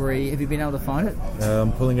agree. Have you been able to find it?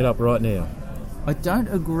 I'm pulling it up right now. I don't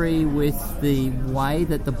agree with the way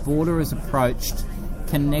that the border is approached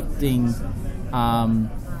connecting...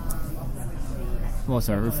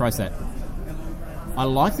 rephrase that. I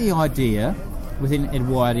like the idea within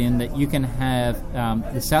Edwardian that you can have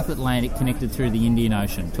the South Atlantic connected through the Indian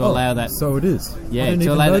Ocean to allow that... So it is? Yeah, I didn't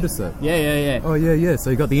even notice it. Yeah. Oh, yeah. So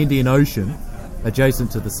you've got the Indian Ocean adjacent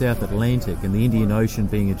to the South Atlantic, and the Indian Ocean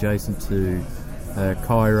being adjacent to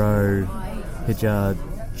Cairo, Hijaz,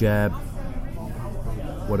 Jab,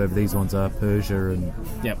 whatever these ones are, Persia, and...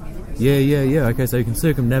 Yep. Yeah. Okay, so you can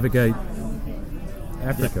circumnavigate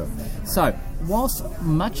Africa. Yep. So, whilst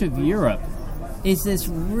much of Europe is this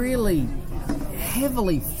really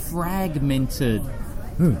heavily fragmented...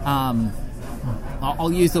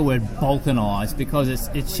 I'll use the word balkanised because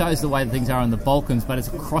it shows the way that things are in the Balkans, but it's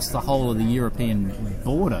across the whole of the European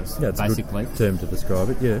borders, it's basically. A good term to describe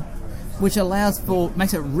it, yeah. which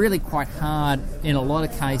makes it really quite hard in a lot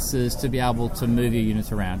of cases to be able to move your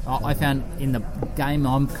units around. I found in the game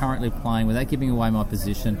I'm currently playing, without giving away my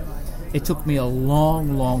position, it took me a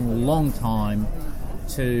long time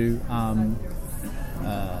to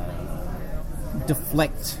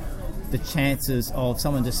deflect the chances of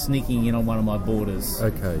someone just sneaking in on one of my borders.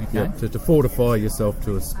 Okay. Yep. To fortify yourself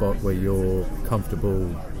to a spot where you're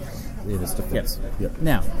comfortable in its defense. Yep.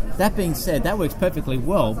 Now, that being said, that works perfectly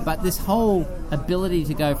well, but this whole ability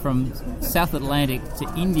to go from South Atlantic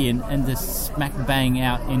to Indian and just smack bang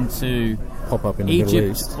out into pop up in the Egypt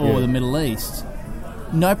Middle East. or the Middle East,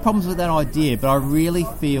 no problems with that idea, but I really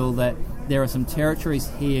feel that there are some territories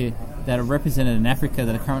here that are represented in Africa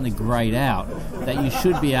that are currently greyed out that you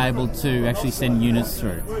should be able to actually send units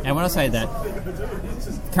through. And when I say that,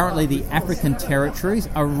 currently the African territories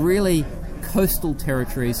are really coastal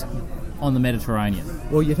territories on the Mediterranean.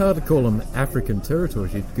 Well, you'd hardly call them African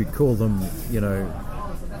territories. You could call them,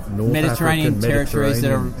 North Mediterranean African, territories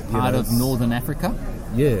that are part of Northern Africa.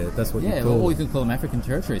 Yeah, that's what you call them. Or you could call them African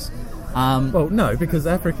territories. Well, no, because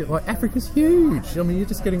Africa's huge. I mean, you're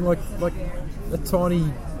just getting like a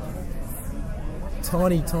tiny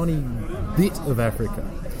bit of Africa.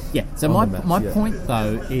 Yeah. So my point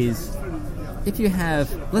though is, if you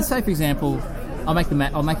have, let's say for example,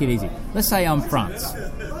 I'll make it easy. Let's say I'm France.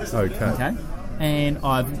 Okay. And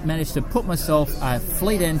I've managed to put myself a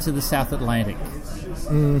fleet into the South Atlantic.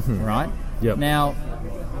 Mm-hmm. Right. Yep. Now,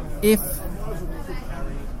 if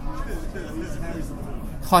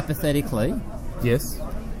hypothetically, yes,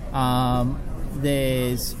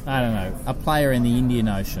 there's a player in the Indian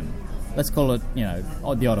Ocean. Let's call it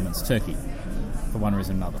the Ottomans, Turkey, for one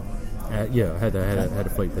reason or another. I had a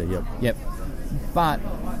fleet there. Yep. Yep. But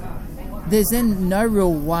there's then no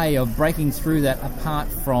real way of breaking through that apart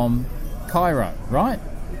from Cairo, right?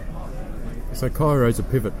 So Cairo's a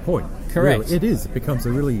pivot point. Correct. Really, it is. It becomes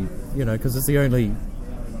a really, because it's the only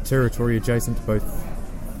territory adjacent to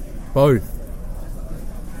both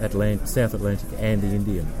South Atlantic and the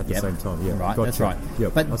Indian at the same time. Yeah, right. Gotcha. That's right.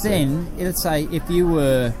 Yep, but then, let's say if you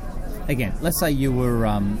were, let's say you were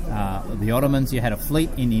the Ottomans, you had a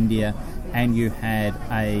fleet in India, and you had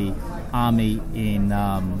a army in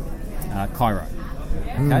Cairo.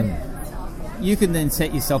 Okay, you can then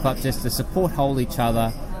set yourself up just to support hold each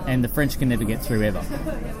other, and the French can never get through ever,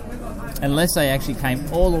 unless they actually came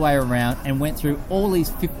all the way around and went through all these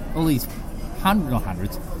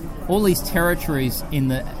territories in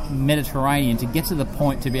the Mediterranean to get to the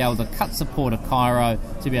point to be able to cut support of Cairo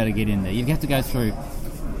to be able to get in there. You have to go through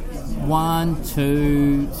 1,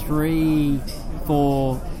 2, 3,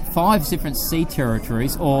 4, 5 different sea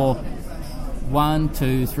territories, or 1,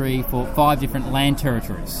 2, 3, 4, 5 different land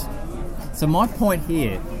territories. So my point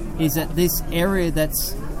here is that this area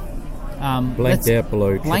that's blanked out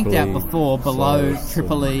below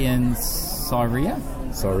Tripoli and Syria.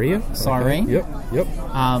 Cyrene. Okay. Yep.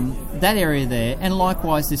 That area there, and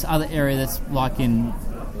likewise this other area that's like in,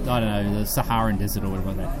 the Saharan Desert or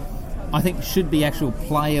whatever that, I think should be actual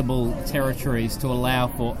playable territories to allow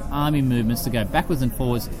for army movements to go backwards and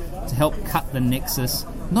forwards to help cut the nexus,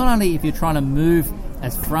 not only if you're trying to move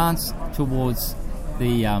as France towards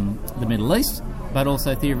the Middle East, but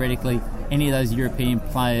also theoretically any of those European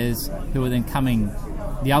players who are then coming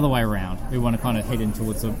the other way around, who want to kind of head in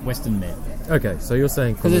towards the Western Med. Okay, so you're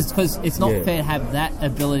saying... Because it's not fair to have that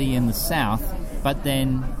ability in the south, but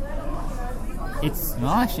then it's...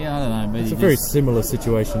 Well, actually, I don't know. Maybe it's a very similar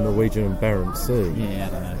situation, Norwegian and Barents Sea. Yeah, I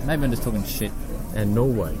don't know. Maybe I'm just talking shit. And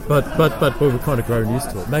Norway. But we're kind of grown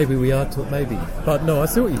used to it. Maybe we are, maybe. But no, I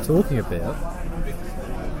see what you're talking about.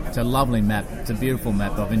 It's a lovely map. It's a beautiful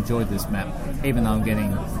map. I've enjoyed this map, even though I'm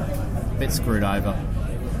getting a bit screwed over,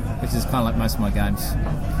 which is kind of like most of my games.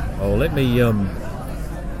 Oh, let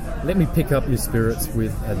me pick up your spirits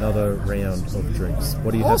with another round of drinks.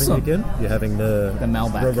 What are you having again? You're having the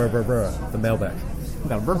Malbec. The Malbec.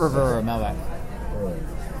 Malbec.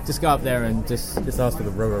 Just go up there and just ask for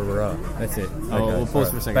the rah. That's it. Okay, We'll pause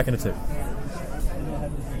for a second. Back in a tip.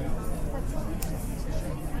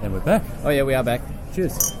 And we're back. Oh yeah, we are back.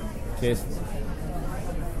 Cheers.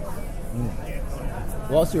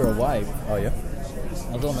 Whilst you were away, it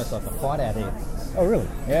was almost like a fight out here. Oh really?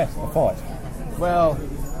 Yeah, a fight. Well,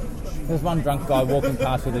 there's one drunk guy walking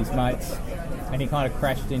past with his mates, and he kind of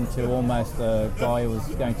crashed into almost a guy who was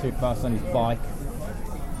going too fast on his bike.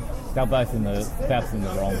 They're both in the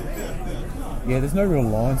wrong. Yeah, there's no real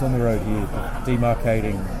lines on the road here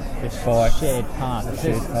demarcating bikes. Shared path.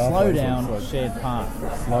 Slow down, shared path.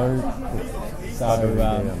 Slow. So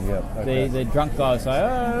the drunk guy was like,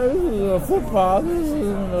 "Oh, this is a footpath."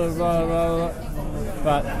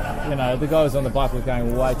 But, the guy who's on the bike was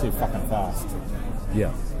going way too fucking fast.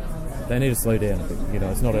 Yeah. They need to slow down a bit.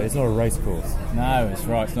 It's not a race course. No, that's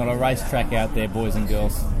right. It's not a racetrack out there, boys and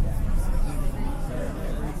girls.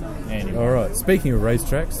 Anyway. All right. Speaking of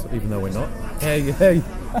racetracks, even though we're not, how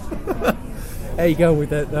you going with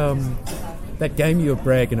that game you were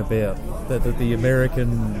bragging about, the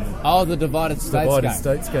American? Oh, the Divided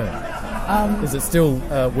States game. Is it still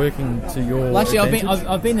working to your? Well, actually, advantage?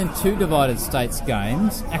 I've been in 2 Divided States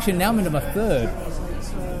games. Actually, now I'm into my 3rd.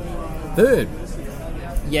 Third.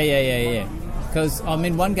 Yeah. Because I'm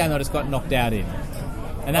in one game I just got knocked out in.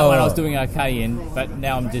 And that one I was doing okay in, but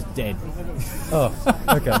now I'm just dead. Oh,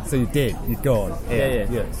 okay. So you're dead. You're gone.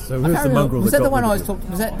 Yeah. So who's the mongrel? Was that the one I was talking?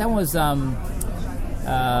 That was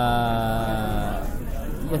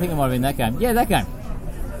I think it might have been that game. Yeah, that game.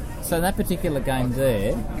 So in that particular game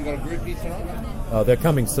there, You got a group here tonight? Oh, they're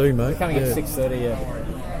coming soon, mate. they're coming at 6:30. Yeah.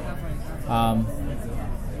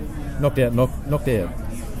 Knocked out. Yeah.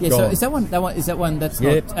 Gone. So is that one? That's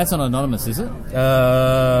Yep. not. That's not anonymous, is it?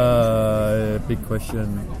 Big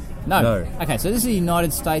question. No. Okay. So this is the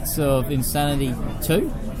United States of Insanity 2,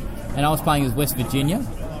 and I was playing as West Virginia.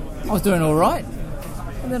 I was doing all right,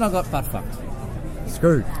 and then I got butt fucked.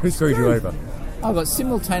 Screwed. Who screwed you over? I got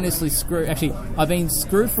simultaneously screwed. Actually, I've been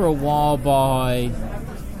screwed for a while by...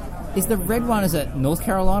 Is the red one, is it North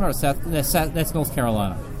Carolina or South? That's North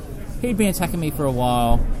Carolina. He'd been attacking me for a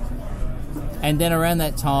while. And then around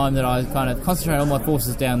that time that I kind of concentrated all my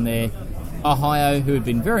forces down there, Ohio, who had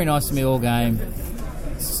been very nice to me all game,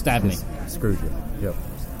 stabbed me. Screwed you. Yep.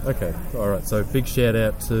 Okay. All right. So big shout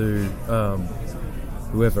out to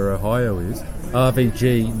whoever Ohio is.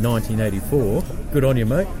 RVG 1984. Good on you,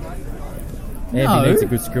 mate. Andy needs a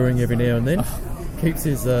good screwing every now and then. Keeps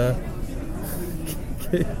his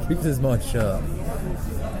mind sharp.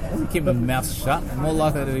 Doesn't keep my mouth shut. I'm more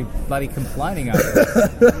likely to be bloody complaining over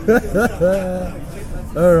it.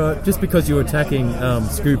 All right, just because you're attacking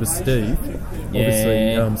Scuba Steve,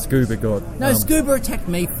 obviously Scuba got... No, Scuba attacked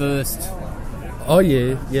me first. Oh,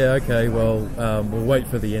 yeah, okay, well, we'll wait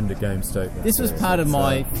for the end of game statement. This was part of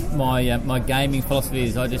my gaming philosophy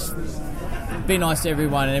is I just be nice to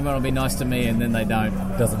everyone and everyone will be nice to me, and then they don't.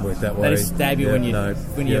 It doesn't work that way. They just stab you when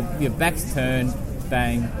your back's turned,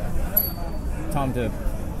 bang, time to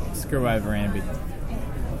screw over Ambi.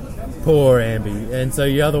 Poor Ambi. And so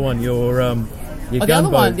the other one, your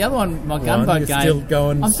gunboat. The other one, my gunboat game. Still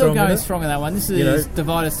going I'm still going strong strong in that one. This is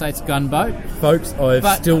Divided States gunboat. Folks, I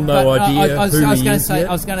have still no idea I was who going he to is say, yet.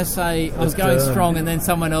 I was going to say, I was going strong, and then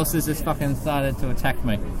someone else has just fucking started to attack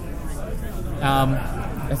me.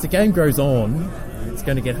 As the game goes on, it's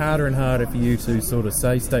going to get harder and harder for you to sort of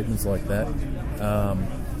say statements like that.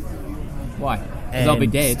 Why? Because I'll be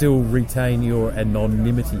dead. Still retain your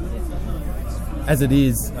anonymity. As it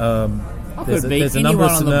is, there's a number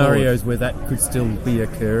of scenarios where that could still be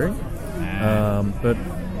occurring. But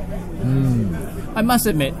I must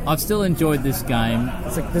admit, I've still enjoyed this game.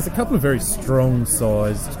 there's a couple of very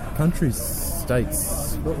strong-sized countries,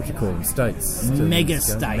 states. What would you call them? States. Mega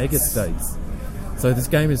states. Mega states. So this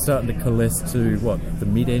game is starting to coalesce to, the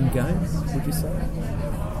mid-end game, would you say?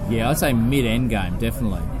 Yeah, I'd say mid-end game,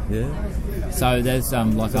 definitely. Yeah. So there's It's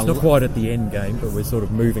not quite at the end game, but we're sort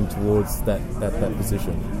of moving towards that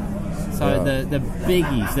position. So the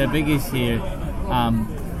biggies here,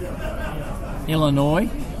 Illinois,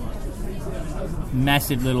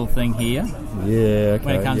 massive little thing here. Yeah, okay.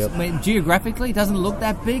 When it comes geographically, it doesn't look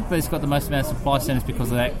that big, but it's got the most amount of supply centers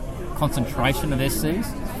because of that concentration of SCs.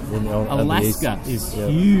 Alaska is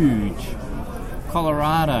huge.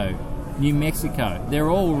 Colorado, New Mexico, they're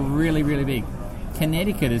all really, really big.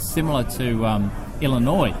 Connecticut is similar to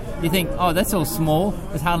Illinois. You think, that's all small.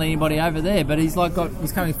 There's hardly anybody over there, but he's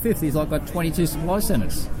coming fifth. He's got 22 supply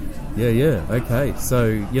centers. Yeah. Okay. So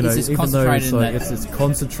even though it's this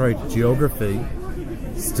concentrated geography,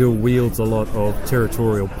 still wields a lot of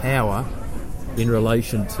territorial power in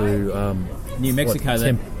relation to New Mexico.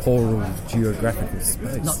 Temporal geographical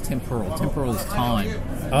space. Not temporal. Temporal is time.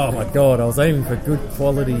 Oh my God! I was aiming for good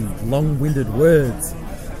quality, long-winded words.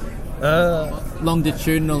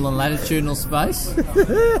 Longitudinal and latitudinal space.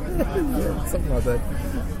 Yeah, something like that.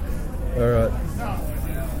 All right.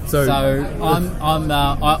 So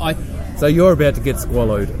So you're about to get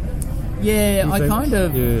swallowed. Yeah,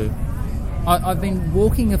 I've been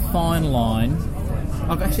walking a fine line.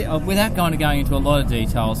 Without going into a lot of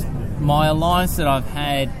details, my alliance that I've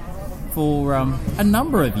had for a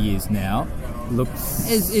number of years now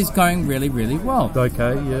is going really, really well.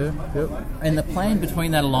 Okay, yeah, yep. And the plan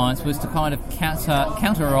between that alliance was to kind of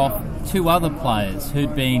counter off 2 other players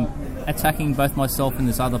who'd been attacking both myself and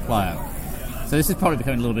this other player. So this is probably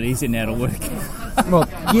becoming a little bit easier now to work. Well,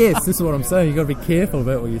 yes, this is what I'm saying. You've got to be careful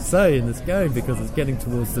about what you say in this game because it's getting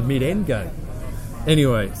towards the mid-end game.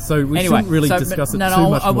 Anyway, so we shouldn't really discuss it too much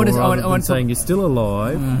more other than saying you're still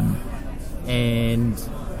alive and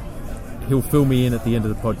he'll fill me in at the end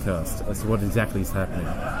of the podcast as to what exactly is happening.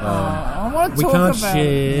 We can't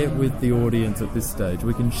share with the audience at this stage.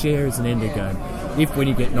 We can share as an ender game if when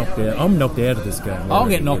you get knocked out. I'm knocked out of this game. I'll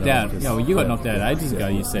get knocked out. Yeah, well, you got knocked out ages ago,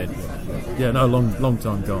 you said. Yeah, no, long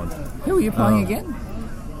time gone. Who are you playing again?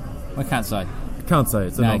 I can't say. Can't say,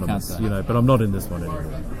 it's anonymous, can't say. You know, but I'm not in this one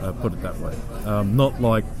anymore, put it that way. Not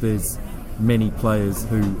like there's many players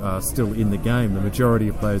who are still in the game. The majority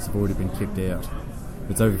of players have already been kicked out.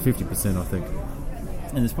 It's over 50%, I think.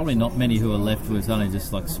 And there's probably not many who are left with only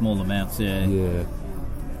just like small amounts, Yeah.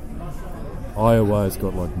 Iowa's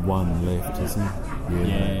got like one left, isn't he?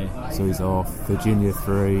 Yeah. So he's off. Virginia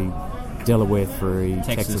 3, Delaware 3,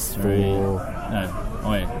 Texas 4. No.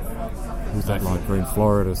 Oh, yeah. Who's that like green?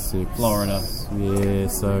 Florida 6. Florida. Yeah,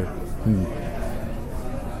 so...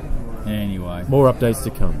 Anyway. More updates to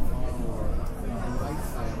come.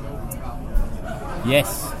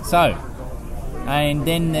 Yes. So... And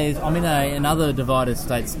then I'm in another Divided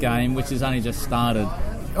States game, which has only just started.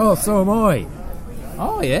 Oh, so am I.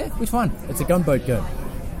 Oh, yeah? Which one? It's a gunboat game.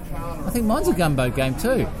 I think mine's a gunboat game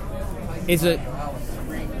too. Is it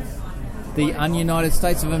the United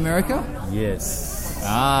States of America? Yes.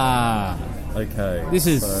 Ah. Okay. This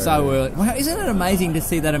is so early. Wow, isn't it amazing to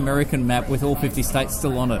see that American map with all 50 states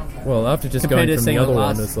still on it? Well, after just Compared going to from the seeing other the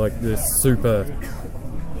one, last- it's like this super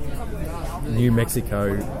New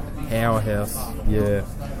Mexico powerhouse. Yeah.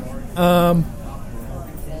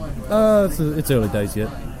 It's early days yet.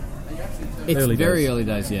 It's Early very days. early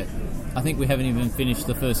days yet. I think we haven't even finished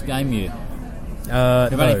the first game yet.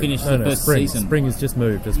 We've only finished the first spring. season. Spring has just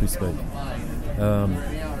moved as we speak.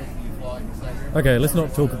 Okay, let's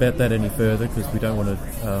not talk about that any further because we don't want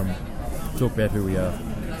to talk about who we are.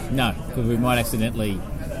 No, because we might accidentally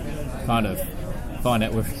kind of find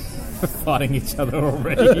out we're fighting each other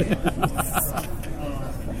already.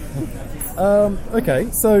 Okay,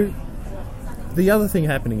 so the other thing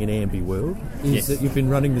happening in Ambi World is Yes. that you've been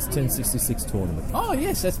running this 1066 tournament. Oh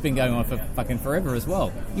yes, that's been going on for fucking forever as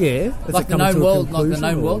well. Yeah, has Like it the come to known a world, like the conclusion,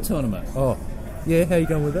 known or- world tournament. Oh, yeah. How are you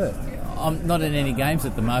going with that? I'm not in any games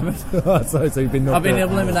at the moment. so you've been knocked I've been out.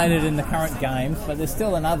 eliminated in the current games, but there's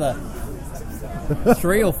still another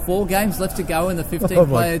 3 or 4 games left to go in the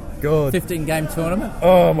 15 game tournament.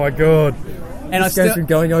 Oh my god! And This game's been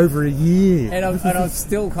going over a year. And I'm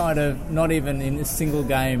still kind of not even in a single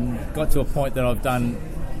game got to a point that I've done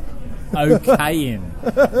okay in.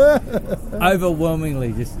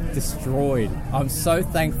 Overwhelmingly just destroyed. I'm so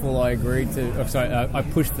thankful I agreed to... I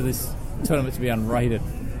pushed for this tournament to be unrated.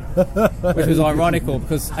 Which was ironical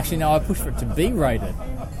because actually no, I pushed for it to be rated.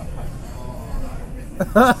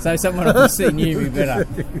 So someone obviously knew me better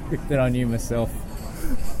than I knew myself.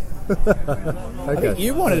 I think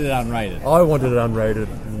you wanted it unrated. I wanted it unrated.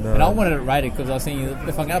 No. And I wanted it rated because I was thinking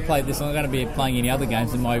if I'm going to play this, I'm going to be playing any other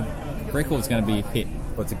games and my record's going to be hit.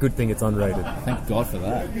 Well, it's a good thing it's unrated. Thank God for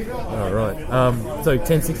that. All right. So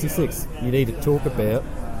 1066, you need to talk about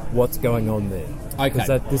what's going on there. Okay.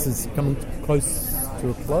 Because this is coming close to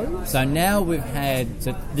a close. So now we've had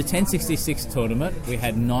the 1066 tournament. We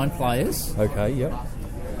had 9 players. Okay. Yep.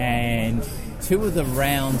 And 2 of the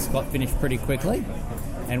rounds got finished pretty quickly.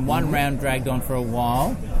 And 1 round dragged on for a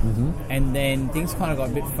while. Mm-hmm. And then things kind of got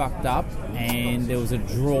a bit fucked up and there was a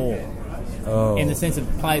draw. Oh. In the sense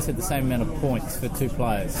that players had the same amount of points for 2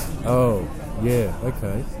 players. Oh. Yeah.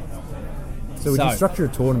 Okay. So would you structure a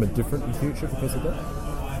tournament different in future because of that?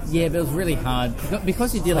 Yeah, but it was really hard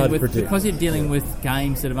because you're dealing with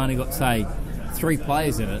games that have only got say 3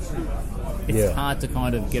 players in it. It's hard to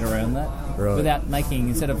kind of get around that without making,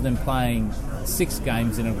 instead of them playing 6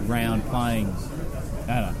 games in a round, playing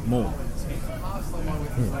I don't know, more.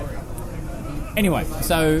 Anyway,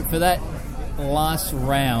 so for that last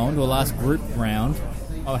round or last group round,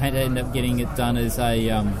 I had to end up getting it done as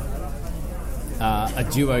a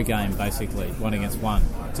duo game, basically, 1 against 1,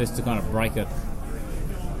 just to kind of break it.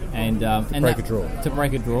 And break a draw. To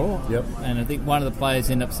break a draw. Yep. And I think one of the players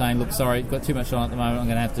ended up saying, look, sorry, got too much on at the moment, I'm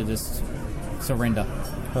going to have to just surrender.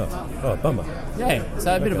 Oh, bummer. Yeah,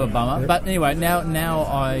 so a bit of a bummer. Yep. But anyway, now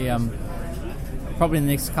I... probably in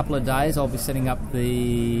the next couple of days I'll be setting up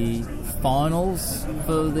the finals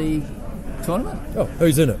for the tournament. Oh,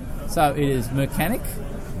 who's in it? So it is Mechanic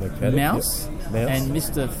Mouse, yep. and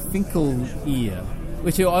Mr. Finkel Ear.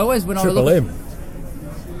 Which I always, when Triple I M. look...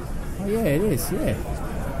 Oh yeah, it is, yeah.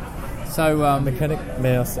 So Mechanic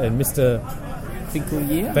Mouse and Mr.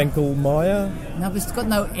 Finkel Ear? Finkelmeyer? No, but it's got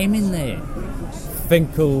no M in there.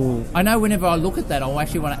 Finkel. I know whenever I look at that, I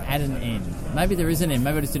actually want to add an N. Maybe there is an N.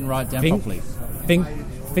 Maybe I just didn't write it down properly.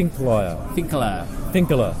 Finkler.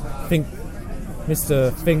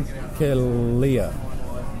 Mr. Finkelia.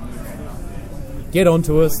 Get on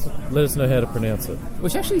to us. Let us know how to pronounce it.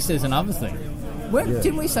 Which actually says another thing.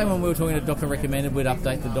 Didn't we say when we were talking to Doctor Recommended we'd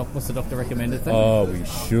update the what's the Doctor Recommended thing? Oh, we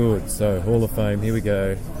should. So, Hall of Fame, here we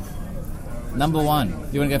go. Number 1. Do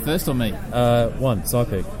you want to go first or me? 1,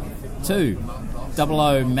 Psychic. 2,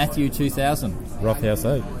 00 Matthew 2000. Roughhouse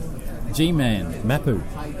 8. G-Man. Mapu.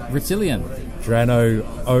 Reptilian. Drano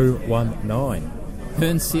 019.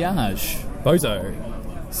 Hernciage. Bozo.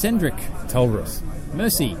 Cendric. Tulrus.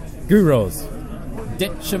 Mercy. Guros.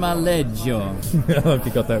 Decimaleggio. I hope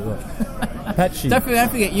you got that right. Patchy. Don't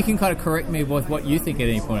forget, you can kind of correct me with what you think at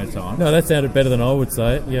any point in time. No, that sounded better than I would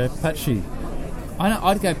say it. Yeah, Patchy.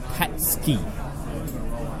 I'd go Patski.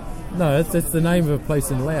 No, that's the name of a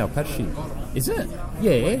place in Laos, Patchy. Is it?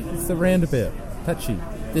 Yeah, it's the roundabout. Patchy.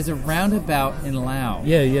 There's a roundabout in Laos.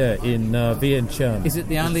 Yeah, in Vientiane. Is it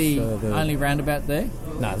the only roundabout there?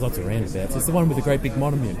 No, there's lots of roundabouts. It's the one with the great big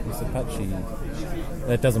monument. It's Apache.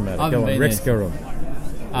 That doesn't matter. Go on, Rex, go on.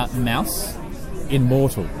 Mouse.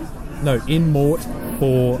 Immortal. No, Immort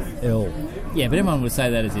 4L. Yeah, but everyone would say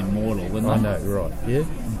that as immortal, wouldn't they? I know, right. Yeah.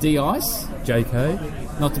 D-Ice. JK.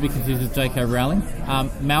 Not to be confused with JK Rowling.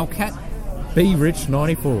 Malcat. B Rich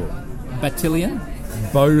 94. Batillion.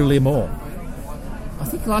 Beaulimont. I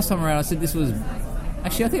think last time around I said this was...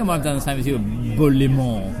 Actually, I think I might have done the same as you.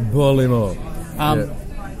 Beaulimont.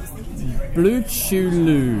 Blue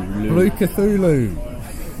Chulu. Blue Cthulhu.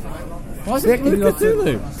 Why is it Blue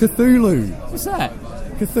Cthulhu? Cthulhu. What's that?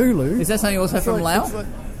 Cthulhu. Is that something also from Laos?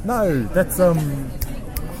 No, that's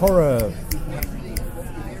horror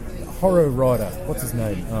writer. What's his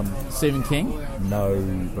name? Stephen King? No,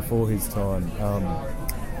 before his time.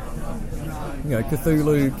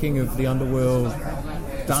 Cthulhu, king of the underworld,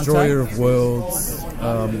 destroyer of worlds.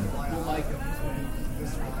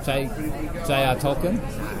 J.R. Tolkien?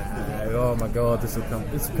 Oh my God, this will come.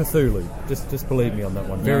 It's Cthulhu. Just believe me on that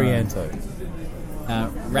one. Very anto.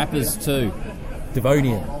 Rappers 2.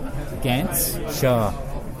 Devonian. Gantz. Shah.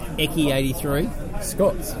 Eki 83.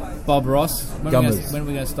 Scots. Bob Ross. When are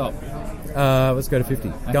we going to stop? Let's go to 50.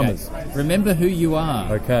 Okay. Gummers. Remember Who You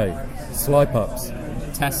Are. Okay. Sly Pups.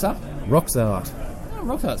 Tassa. Roxart. Oh,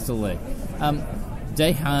 Roxart's still there.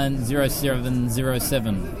 Dehan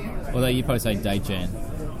 0707. Although you probably say Dejan.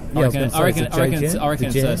 Yeah, I reckon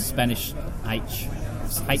it's a Spanish H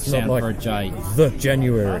sound like for a J. The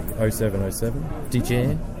January 0707.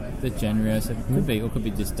 Dejan. The January 07. Could be, or could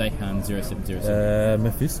be just Dehan 0707.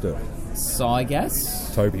 Mephisto.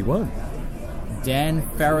 Sygas. Toby 1. Dan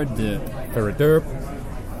Faradurp.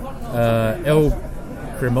 El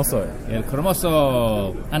Cremoso. El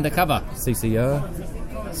Cremoso. Undercover. CCR.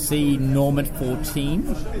 C. Normand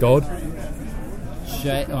 14. God.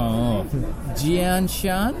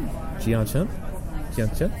 Jianshan.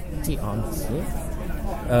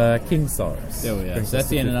 King Cyrus. There we go. So that's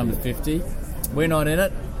the end of number 50. We're not in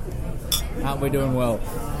it. Aren't we doing well?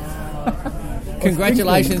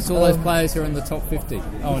 Congratulations to all those players who are in the top 50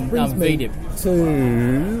 on VDIP.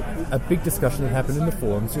 To a big discussion that happened in the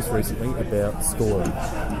forums just recently about scoring.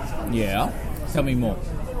 Yeah. Tell me more.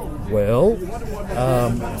 Well,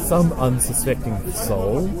 some unsuspecting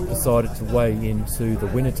soul decided to weigh into the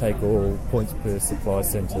winner-take-all points per supply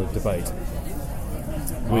centre debate,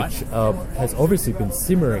 which has obviously been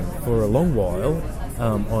simmering for a long while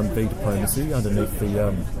on V-Diplomacy underneath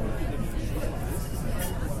the...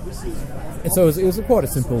 And so it was quite a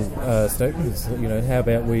simple statement. It's, how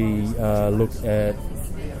about we look at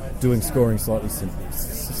doing scoring slightly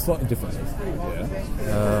differently?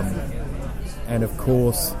 Yeah. And of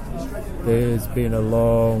course, there's been a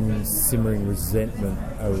long simmering resentment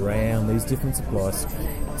around these different supply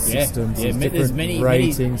systems, different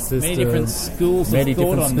rating systems, many different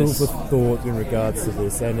schools of thought in regards to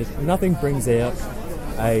this, and nothing brings out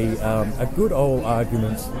a good old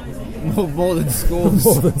argument more than scores,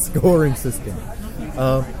 more than scoring system.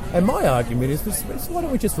 And my argument is, why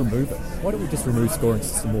don't we just remove it? Why don't we just remove scoring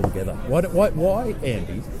system altogether? Why,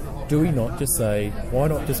 Andy? Do we not just say, why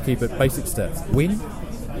not just keep it basic stats? Win,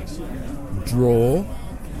 draw,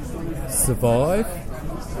 survive,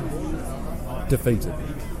 defeated.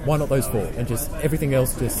 Why not those 4? And just everything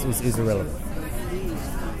else just is irrelevant.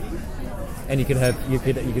 And you could have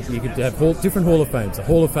different Hall of Fames. A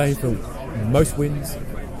Hall of Fame for most wins,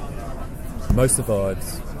 most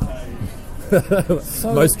survives,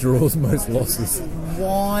 most draws, most losses.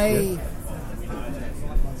 Why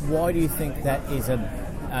do you think that is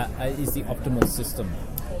the optimal system?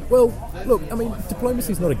 Well, look, I mean,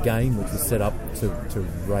 diplomacy is not a game which was set up to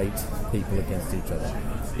rate people against each other.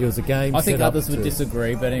 It was a game. I think others would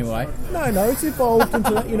disagree, but anyway. No, it's evolved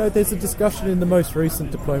into that. You know, there's a discussion in the most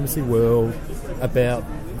recent diplomacy world about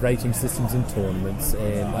rating systems in tournaments,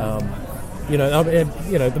 and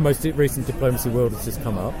the most recent diplomacy world has just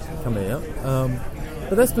come out.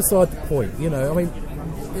 But that's beside the point. You know, I mean,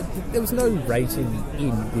 there was no rating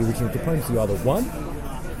in the original diplomacy. You either won,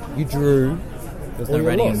 you drew. There was no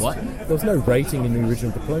rating in what? There was no rating in the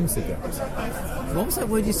original diplomacy games. What was that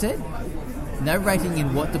word you said? No rating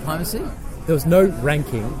in what diplomacy? There was no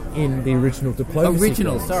ranking in the original diplomacy.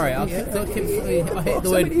 Original, games. Sorry. I hate the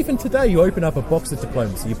word. Even today, you open up a box of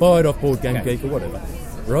diplomacy. You buy it off Board Game Geek or whatever,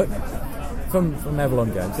 right? From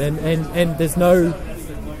Avalon Games, and there's no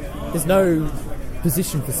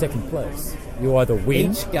position for second place. You either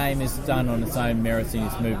win. Each game is done on its own merits and you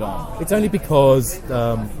just move on. It's only because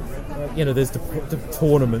there's the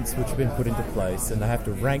tournaments which have been put into place, and they have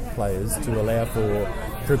to rank players to allow for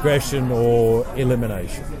progression or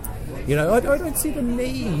elimination. You know, I don't see the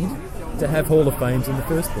need to have Hall of Fames in the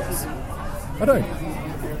first place. I don't.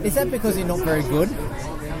 Is that because you're not very good?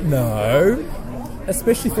 No.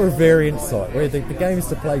 Especially for a variant site, where the game is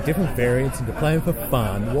to play different variants and to play them for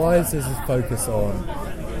fun. Why is there this focus on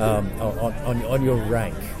your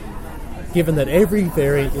rank? Given that every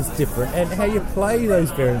variant is different, and how you play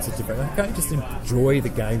those variants are different. I can't just enjoy the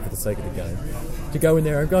game for the sake of the game. To go in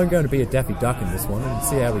there, I'm going to be a Daffy Duck in this one and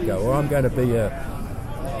see how we go, or I'm going to be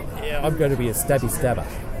a Stabby Stabber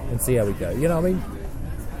and see how we go. You know, I mean,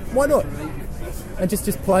 why not? And just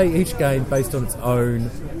play each game based on its own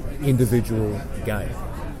individual game.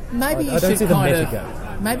 Maybe I don't see the meta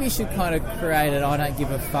game. Maybe you should kind of create an I don't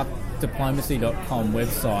give a fuck diplomacy.com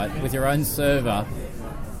website with your own server.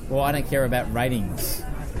 Well, I don't care about ratings.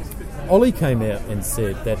 Ollie came out and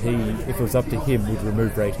said that he, if it was up to him, would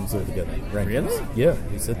remove ratings altogether. Really? Yeah,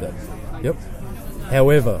 he said that. Yep.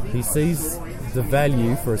 However, he sees the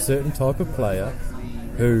value for a certain type of player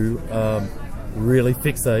who really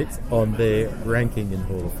fixates on their ranking in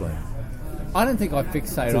Hall of Fame. I don't think I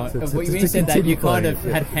fixate on it. When you said that, you kind of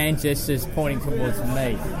had hand gestures pointing towards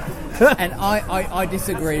me. And I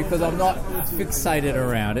disagree, because I'm not fixated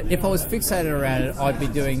around it. If I was fixated around it, I'd be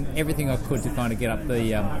doing everything I could to kind of get up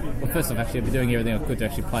the... well, first off, actually, I'd be doing everything I could to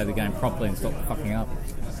actually play the game properly and stop fucking up.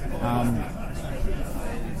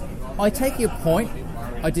 I take your point.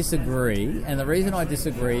 I disagree. And the reason I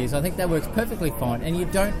disagree is I think that works perfectly fine. And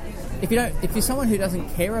if you're someone who doesn't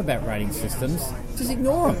care about rating systems, just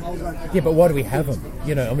ignore them. Yeah, but why do we have them?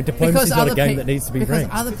 You know, I mean, diplomacy is not a game that needs to be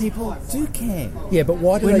ranked. Because other people do care. Yeah, but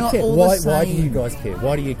why do they care? Why do you guys care?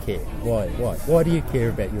 Why do you care? Why do you care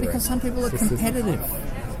about your Because some people are competitive.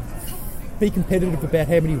 Be competitive about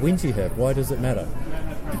how many wins you have. Why does it matter?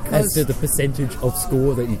 As to the percentage of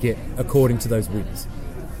score that you get according to those wins.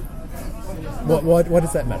 Why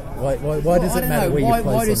does that matter? Why does it matter where you place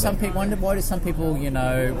why do some people, you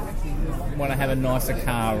know, want to have a nicer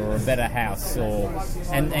car or a better house,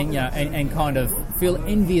 and kind of feel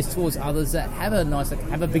envious towards others that have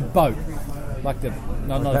a big boat, like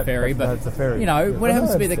not a ferry, but it's a ferry. You know, what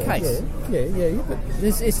happens to be the case. Yeah. But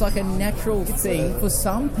it's like a natural thing for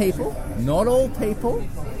some people, not all people.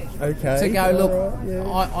 Okay. To go, look,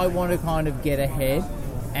 I want to kind of get ahead.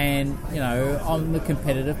 And, you know, I'm a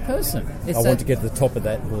competitive person. I want to get to the top of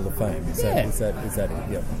that Hall of Fame. Is that it?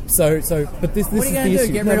 Yeah. So, but this what are you going to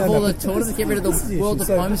do? Get rid of all the tournaments? Get rid of the World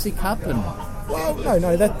Diplomacy Cup? Well,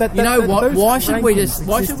 no. That you know what? Why should we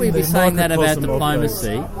be saying that about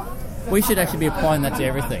diplomacy? We should actually be applying that to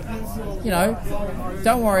everything. You know,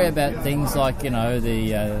 don't worry about things like, you know,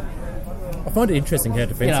 the... I find it interesting how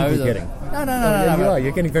defensive you're getting. No.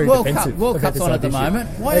 You're getting very defensive. World Cup's on at the moment.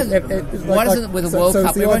 Why doesn't with the World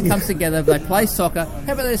Cup, everyone comes together, they play soccer,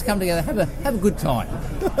 how about they just come together, have a good time?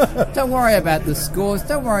 Don't worry about the scores,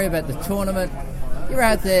 don't worry about the tournament. You're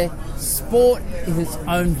out there, sport is its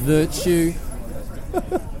own virtue,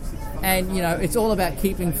 and, you know, it's all about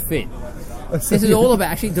keeping fit. This is all about,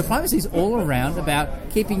 actually, diplomacy is all around about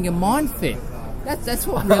keeping your mind fit. That's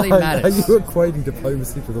what really matters. Are you equating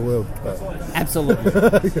diplomacy to the World Cup? Absolutely.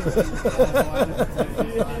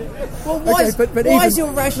 Well, why is your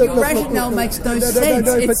rationale makes no sense?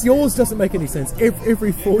 No, but yours doesn't make any sense.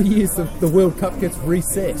 Every 4 years, the World Cup gets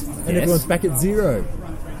reset, and everyone's back at zero.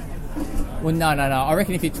 Well, no. I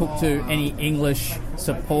reckon if you talk to any English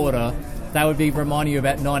supporter, they would be reminding you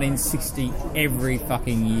about 1960 every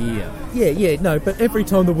fucking year. Yeah, no, but every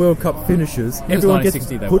time the World Cup finishes, everyone gets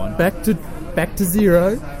put back to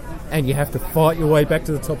zero, and you have to fight your way back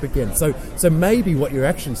to the top again. So maybe what you're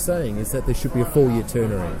actually saying is that there should be a 4-year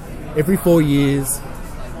turnaround. Every 4 years,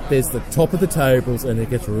 there's the top of the tables and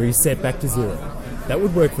it gets reset back to 0. That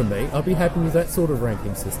would work for me. I'd be happy with that sort of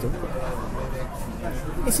ranking system.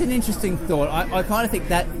 It's an interesting thought. I kind of think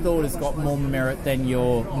that thought has got more merit than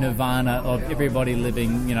your nirvana of everybody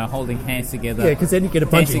living, holding hands together. Yeah, because then you get a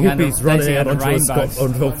bunch of hippies running out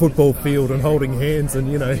onto a football field and holding hands and,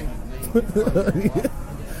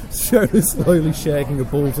 slowly shagging a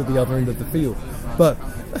ball to the other end of the field. But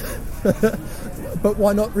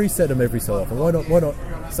why not reset them every so often? Why not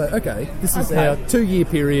say, okay, this is our 2-year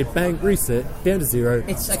period, bang, reset, down to 0,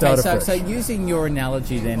 start afresh. So using your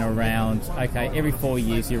analogy then around, every 4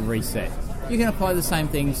 years you reset. You can apply the same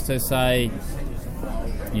things to, say,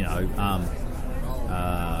 it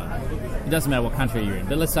doesn't matter what country you're in,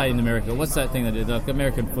 but let's say in America, what's that thing they do? Like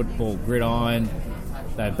American football, gridiron,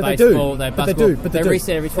 they have baseball, they have basketball. They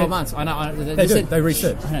reset every 12 months. I know. They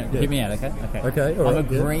reset. Hear me out, okay? Okay, all right. I'm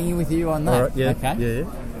agreeing with you on that. All right, yeah. Okay? Yeah.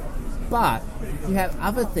 But you have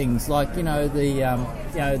other things like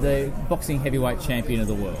the boxing heavyweight champion of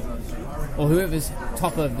the world, or whoever's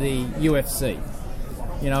top of the UFC.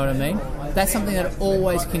 You know what I mean? That's something that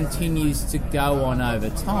always continues to go on over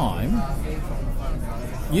time.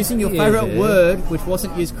 Using your favourite word, which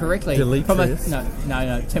wasn't used correctly, delete from this.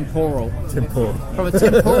 Temporal. Temporal. From a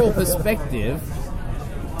temporal perspective,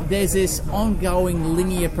 there's this ongoing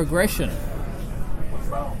linear progression.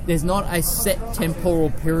 There's not a set temporal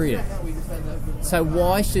period. So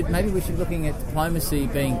maybe we should be looking at diplomacy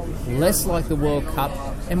being less like the World Cup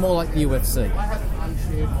and more like the UFC.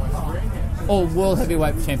 Or World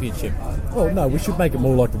Heavyweight Championship. Well, no, we should make it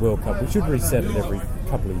more like the World Cup. We should reset it every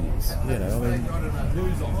couple of years.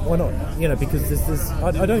 Why not? Because there's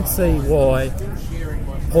I don't see why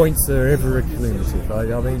points are ever cumulative.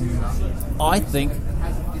 I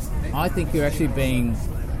think you're actually being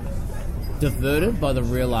diverted by the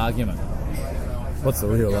real argument. What's the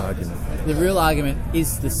real argument? The real argument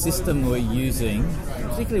is the system we're using,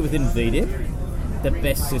 particularly within VDIP, the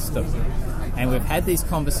best system. And we've had these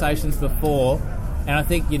conversations before, and I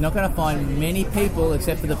think you're not going to find many people,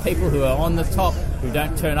 except for the people who are on the top, who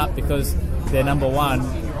don't turn up because they're number one,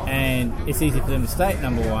 and it's easy for them to stay at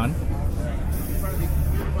number one.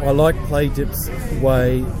 I like PlayDip's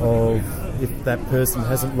way of, if that person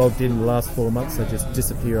hasn't logged in the last 4 months, they just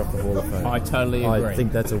disappear off the Hall of Fame. I totally agree. I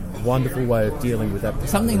think that's a wonderful way of dealing with that.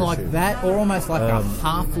 Something like that, or almost like a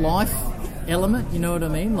half-life element, you know what I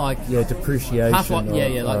mean? Depreciation. Half-life, when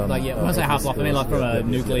I say half-life, I mean from a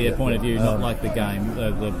nuclear point of view, not like the game,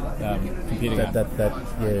 the computer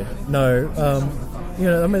game. No,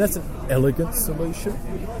 that's an elegant solution.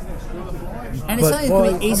 And it's something that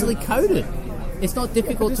can be easily coded. It's not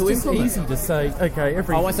difficult to implement. It's easy to say, okay, I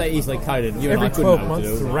won't say easily coded. Every 12 months,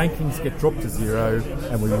 the rankings get dropped to 0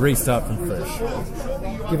 and we restart from fresh.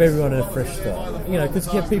 Give everyone a fresh start. Because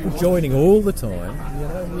you have people joining all the time.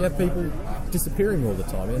 You have people disappearing all the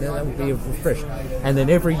time. That would be a refresh. And then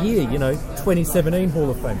every year, 2017 Hall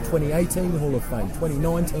of Fame, 2018 Hall of Fame,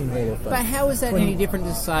 2019 Hall of Fame. But how is that any different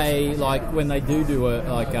to say, when they do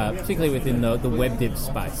particularly within the web div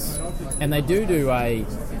space, and they do a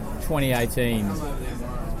 2018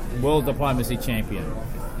 World Diplomacy Champion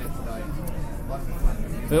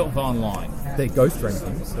built online? They're ghost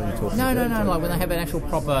rankings. Are you talking No. Like when they have an actual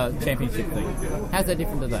proper championship thing. How's that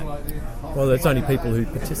different to that? Well, it's only people who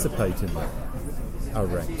participate in that are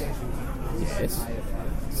ranked. Yes.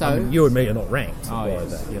 So you and me are not ranked by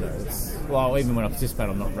yes. that. Well, even when I participate,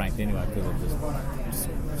 I'm not ranked anyway because I'm just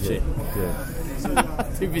shit. Yeah.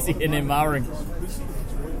 Too busy NMRing.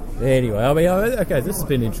 Anyway, okay, this has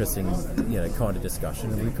been an interesting, kind of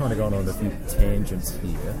discussion, and we've kind of gone on a few tangents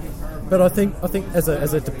here. But I think as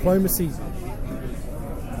a diplomacy,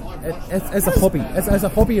 as a hobby, as a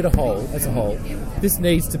hobby as a whole, this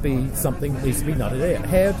needs to be something that needs to be nutted out.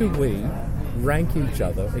 How do we rank each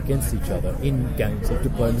other against each other in games of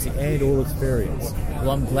diplomacy and all its variants?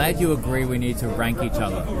 Well, I'm glad you agree we need to rank each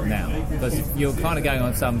other now, because you're kind of going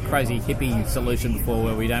on some crazy hippie solution before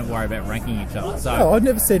where we don't worry about ranking each other. So no, I've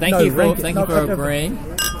never said thank no you ranking. Thank you for agreeing.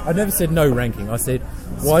 I never said no ranking. I said,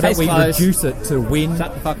 why don't we reduce it to win,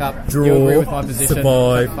 shut the fuck up, draw, you agree with my position,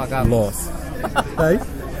 survive, shut the fuck up. loss. Okay?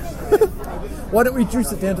 Why don't we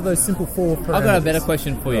reduce it down to those simple 4 parameters? I've got a better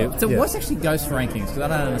question for you. So what's actually Ghost rankings? Because I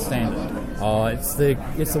don't understand it.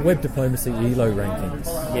 It's the web diplomacy ELO rankings.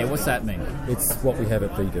 Yeah, what's that mean? It's what we have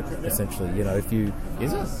at VDIP, essentially. If you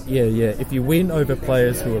is it? Yeah. If you win over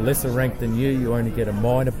players who are lesser ranked than you only get a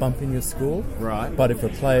minor bump in your score. Right. But if a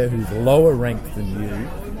player who's lower ranked than you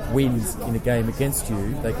wins in a game against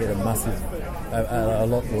you, they get a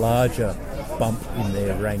lot larger bump in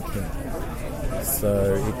their ranking.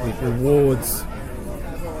 So it rewards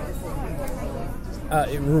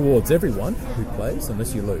It rewards everyone who plays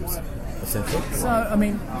unless you lose, essentially. So, I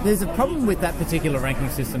mean, there's a problem with that particular ranking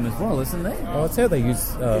system as well, isn't there? Oh, it's how they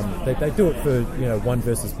use. They do it for 1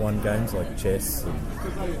 versus 1 games like chess and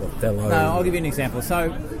Othello. No, I'll give you an example.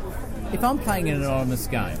 So, if I'm playing an anonymous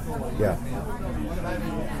game, yeah,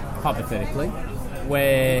 hypothetically,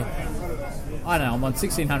 where I don't know, I'm on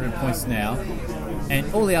 1,600 points now,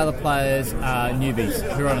 and all the other players are newbies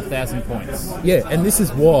who are on 1,000 points. Yeah, and this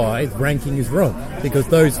is why ranking is wrong, because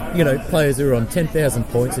those players who are on 10,000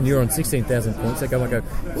 points and you're on 16,000 points, they go and go,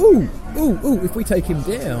 ooh, if we take him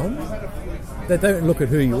down, they don't look at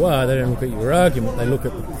who you are, they don't look at your argument, they look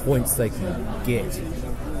at the points they can get.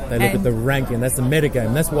 They look at the ranking. That's the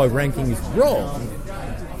metagame. That's why ranking is wrong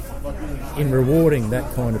in rewarding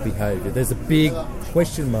that kind of behaviour. There's a big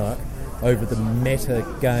question mark over the meta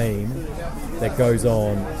game that goes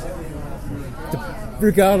on,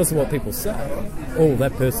 regardless of what people say. Oh,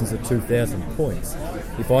 that person's at 2,000 points.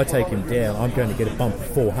 If I take him down, I'm going to get a bump of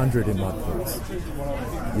 400 in my points.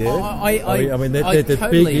 Yeah, I mean, there's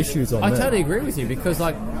big issues on that. I totally agree with you, because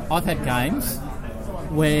like I've had games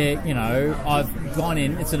where I've gone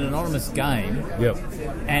in. It's an anonymous game. Yep.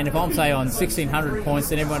 And if I'm say on 1,600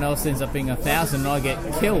 points, and everyone else ends up being 1,000, and I get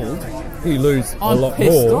killed, you lose a lot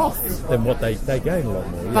more than what they gain a lot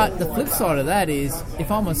more. Yeah. But the flip side of that is,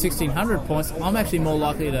 if I'm on 1,600 points, I'm actually more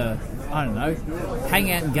likely to, I don't know,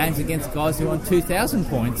 hang out in games against guys who are on 2,000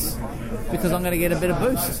 points, because I'm going to get a better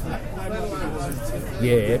boost.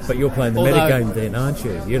 Yeah, but you're playing the metagame then, aren't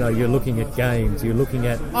you? You're looking at games, you're looking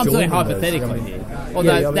at... I'm saying hypothetically here.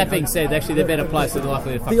 Although, that being said, actually they're better players that are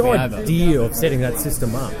likely to fuck me over. The idea of setting that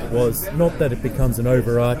system up was not that it becomes an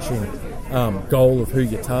overarching goal of who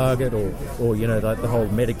you target, or the whole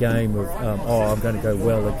metagame of, I'm going to go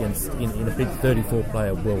well against, in a big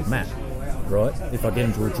 34-player world map, right? If I get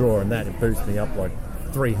into a draw and that, it boosts me up like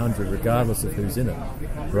 300 regardless of who's in it,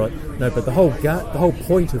 right? No, but the whole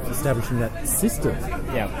point of establishing that system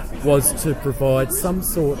was to provide some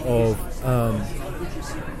sort of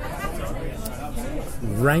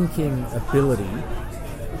ranking ability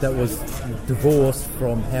that was divorced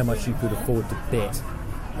from how much you could afford to bet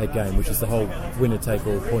a game, which is the whole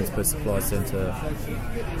winner-take-all points per supply centre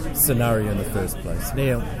scenario in the first place.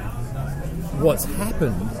 Now, what's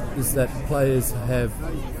happened is that players have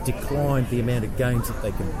declined the amount of games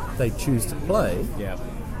that they choose to play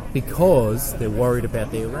because they're worried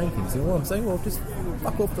about their rankings. And what I'm saying, well, just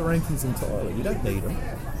fuck off the rankings entirely. You don't need them.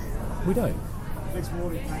 We don't.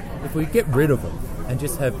 If we get rid of them and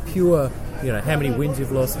just have pure, how many wins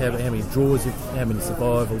you've lost, how many draws, how many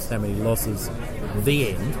survivals, how many losses, the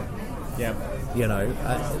end. That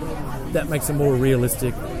makes a more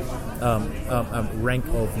realistic rank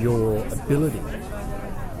of your ability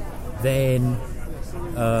than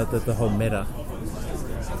the whole meta.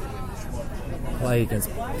 Play against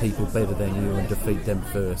people better than you and defeat them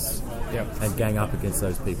first, and gang up against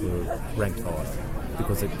those people who are ranked high,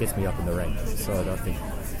 because it gets me up in the rank. So I think,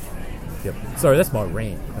 sorry, that's my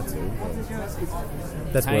rant. That's all.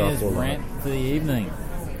 That's where I fall. Rant for the evening.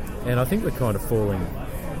 And I think we're kind of falling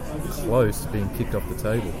close to being kicked off the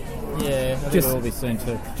table. Yeah, I think we'll be soon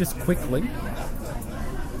too. Just quickly,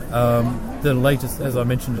 the latest, as I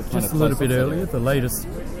mentioned just a little bit earlier, the latest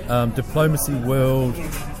Diplomacy World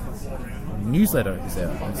newsletter is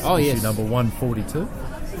out. It's issue number 142.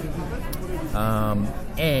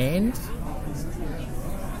 And,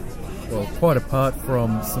 well, quite apart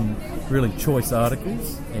from some really choice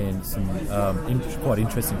articles and some quite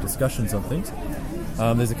interesting discussions on things,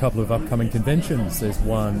 there's a couple of upcoming conventions. There's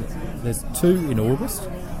two in August.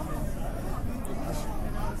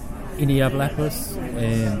 Indianapolis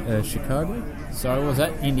and Chicago. Sorry, what was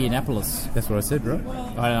that? Indianapolis. That's what I said, right? I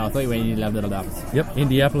don't know. I thought you were Indianapolis. Yep,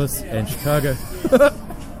 Indianapolis and Chicago.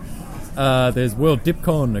 There's World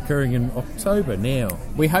DipCon occurring in October now.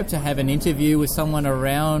 We hope to have an interview with someone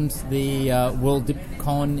around the World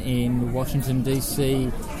DipCon in Washington, D.C.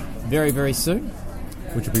 very, very soon.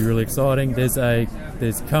 Which will be really exciting. There's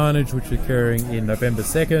Carnage, which is occurring in November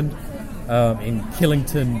 2nd in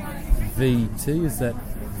Killington, VT. Is that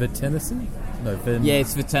Tennessee? No, yeah,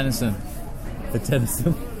 it's for Tennyson. For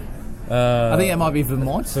Tennyson. I think that might be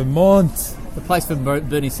Vermont. Vermont. The place for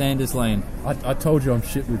Bernie Sanders land. I told you I'm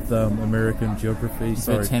shit with American geography. It's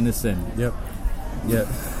for Tennyson. Yep.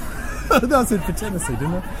 I said for Tennessee,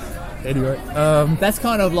 didn't I? Anyway. That's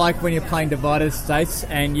kind of like when you're playing divided states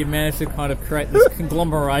and you manage to kind of create this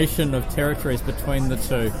conglomeration of territories between the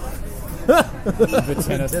two. For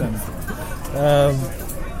Tennyson.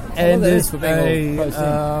 And there's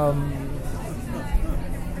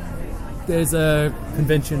There's a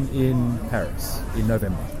convention in Paris in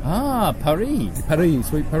November. Ah, Paris. Paris,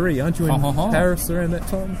 sweet Paris. Aren't you in Paris around that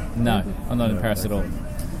time? No, I'm not in Paris at all.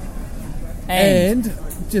 And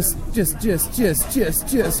just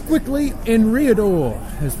quickly, Enriador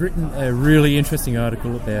has written a really interesting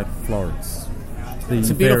article about Florence.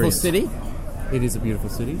 It's a beautiful city. It is a beautiful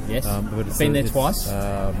city. Yes, but been there twice.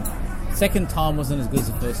 Second time wasn't as good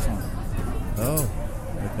as the first time. Oh,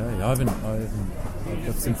 okay. I've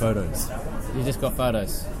got some photos. You just got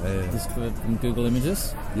photos? Yeah. Just from Google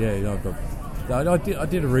Images? Yeah, I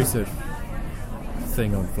did a research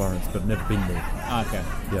thing on Florence, but never been there. Okay.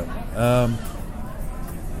 Yeah.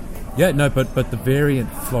 But the variant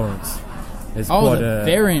Florence is quite the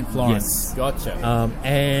variant Florence. Yes. Gotcha.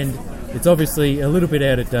 And it's obviously a little bit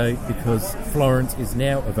out of date because Florence is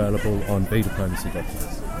now available on bdiplomacy.com.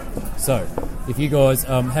 So, if you guys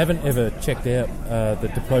haven't ever checked out the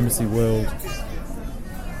Diplomacy World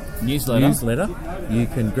newsletter, you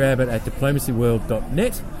can grab it at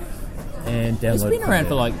diplomacyworld.net and download it. It's been around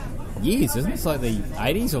for like years, isn't it? It's like the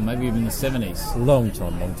 80s or maybe even the 70s. Long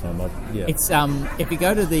time. Yeah. It's if you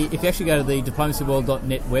actually go to the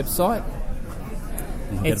diplomacyworld.net website,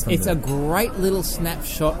 it's a great little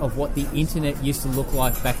snapshot of what the internet used to look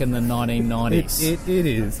like back in the 1990s. It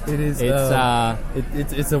is.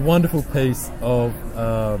 It's a wonderful piece of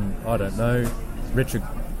I don't know, retro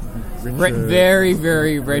very,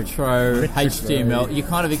 very retro HTML. You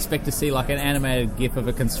kind of expect to see like an animated GIF of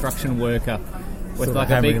a construction worker with sort like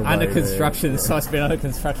a big under construction. So it's been under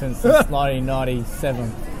construction since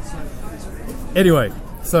 1997. Anyway,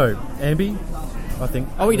 so Ambi, I think.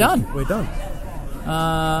 Are we done? We're done.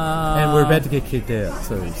 And we're about to get kicked out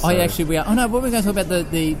too. So. Oh, yeah, actually we are. Oh no, what were we going to talk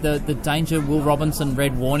about? The Danger Will Robinson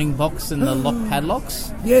red warning box and the lock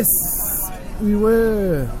padlocks? Yes, we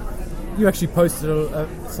were. You actually posted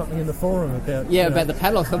something in the forum about... Yeah, about the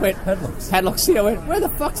padlocks. I went, padlocks. Yeah, I went, where the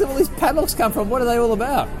fuck did all these padlocks come from? What are they all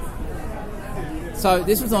about? So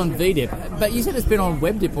this was on VDIP, but you said it's been on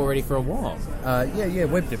WebDip already for a while. Yeah,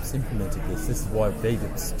 WebDip's implemented this. This is why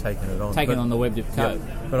VDIP's taken it on. On the WebDip code.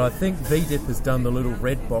 Yeah, but I think VDIP has done the little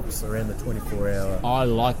red box around the 24-hour... I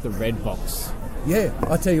like the red box. Yeah,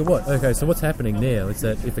 I tell you what. Okay, so what's happening now is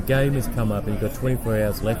that if a game has come up and you've got 24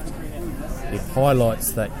 hours left, it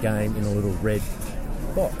highlights that game in a little red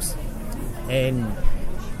box. And,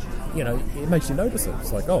 you know, it makes you notice it.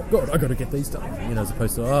 It's like, oh, God, I've got to get these done. You know, as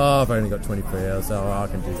opposed to, I've only got 24 hours. Oh, I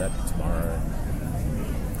can do that tomorrow.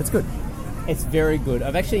 It's good. It's very good.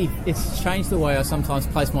 It's changed the way I sometimes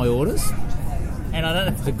place my orders. And I don't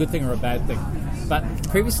know if it's a good thing or a bad thing. But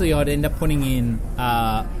previously I'd end up putting in,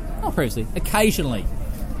 occasionally,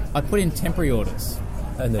 I'd put in temporary orders.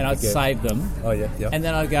 And I'd save them. Oh, yeah. And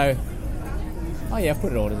then I'd go, oh yeah, I've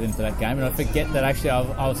put orders in for that game, and I forget that actually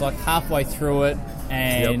I was like halfway through it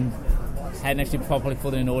and hadn't actually properly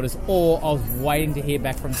put in orders, or I was waiting to hear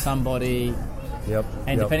back from somebody.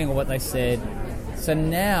 And depending on what they said. So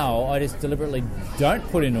now I just deliberately don't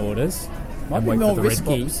put in orders. Might be more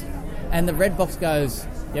risky. And the red box goes,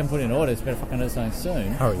 you haven't put in orders, better fucking do something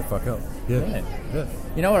soon. Hurry the fuck up. Yeah.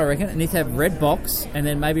 You know what I reckon? It needs to have red box and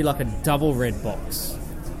then maybe like a double red box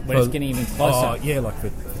when it's getting even closer. Oh, yeah, like the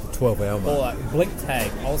 12-hour mark. Or like Blink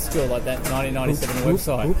Tag, old school, like that 1997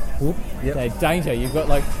 website. Yep. Okay, danger, you've got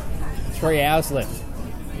like 3 hours left.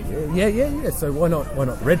 Yeah. So why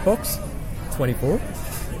not red box, 24.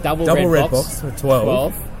 Double red box for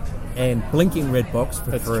 12. And blinking red box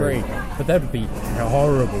for 3. But that would be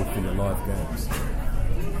horrible for your live games.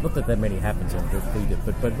 Not that many happens on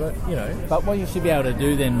VDIP, but you know. But what you should be able to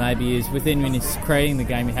do then maybe is when you're creating the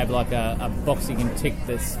game, you have like a box you can tick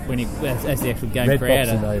that's when you as the actual game red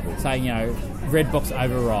creator box enabled. saying, you know, red box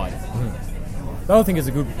override. I don't think it's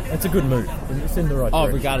a good move. It's in the right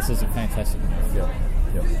direction. Regardless, it's a fantastic move. Yep.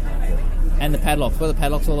 And the padlocks. What are the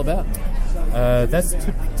padlocks all about? That's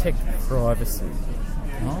to protect privacy.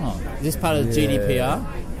 Oh, is this part of the GDPR?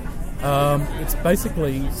 It's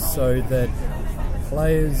basically so that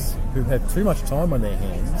players who have too much time on their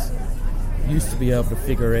hands used to be able to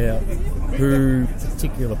figure out who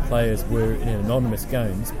particular players were in anonymous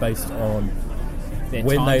games based on their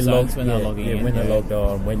when they logged when they're logging in. When they logged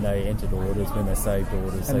on, when they entered orders, when they saved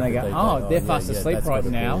orders. And they go, they're fast asleep right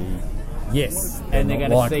now. Yes. And they're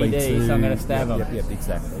going to CD, so I'm going to stab them. Yep,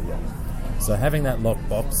 exactly. Yeah. So having that lock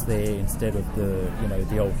box there instead of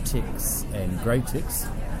the old ticks and grey ticks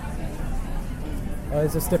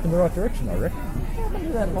is a step in the right direction, I reckon. What happened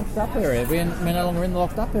to that locked up area? We're no longer in the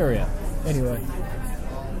locked up area. Anyway. I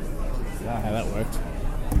don't know how that worked.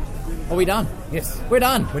 Are we done? Yes. We're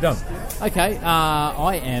done. Okay,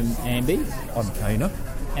 I am Ambi. I'm Kana.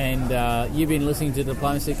 And you've been listening to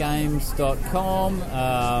diplomacygames.com.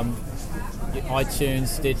 iTunes,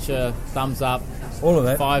 Stitcher, thumbs up, all of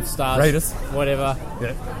that. 5 stars, rate us, whatever.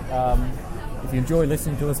 Yeah. If you enjoy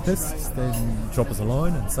listening to us piss, then drop us a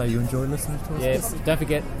line and say you enjoy listening to us piss. Don't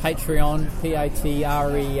forget Patreon,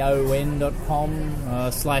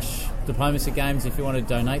 patreon.com/Diplomacy Games if you want to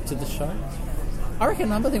donate to the show. I reckon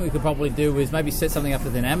another thing we could probably do is maybe set something up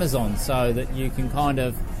within Amazon so that you can kind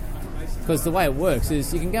of... Because the way it works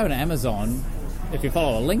is you can go to Amazon, if you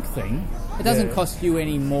follow a link thing, it doesn't cost you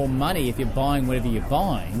any more money if you're buying whatever you're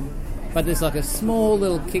buying, but there's like a small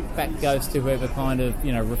little kickback goes to whoever kind of,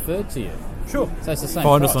 referred to you. Sure. So it's the same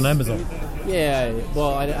Find price. us on Amazon. Yeah,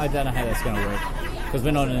 well, I don't know how that's going to work because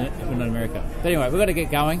we're not in America. But anyway, we've got to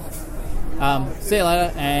get going. See you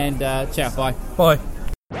later and ciao, bye. Bye.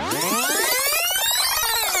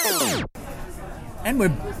 And we're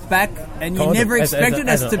back, and you never expected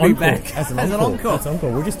us to be back. As an encore.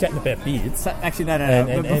 We're just chatting about beards. Actually, no.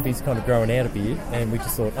 And Amby's kind of growing out a beard, and we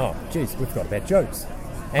just thought, oh, geez, we've got about jokes.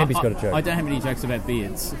 Amby's got a joke. I don't have any jokes about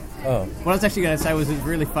beards. Oh. What I was actually going to say was it's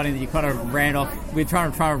really funny that you kind of ran off. We were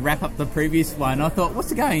trying to wrap up the previous one. I thought, what's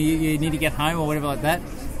the going? You need to get home or whatever like that?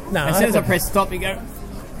 No. As soon as I press stop, you go,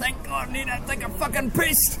 thank God, I need to take a fucking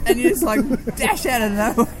piss. And you just like dash out of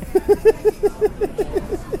nowhere.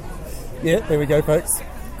 Yeah, there we go, folks.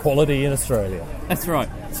 Quality in Australia. That's right.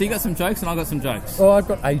 So you got some jokes and I got some jokes. Well, I've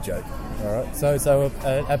got a joke. All right. So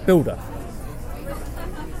a builder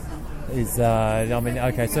is. So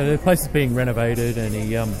the place is being renovated, and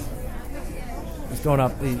he's gone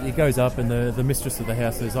up. He goes up, and the mistress of the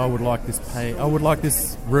house says, "I would like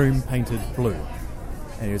this room painted blue."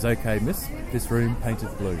 And he goes, "Okay, miss, this room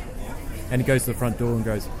painted blue." And he goes to the front door and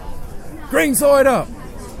goes, "Green side up."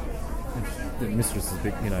 The mistress is a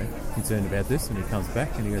bit, concerned about this, and he comes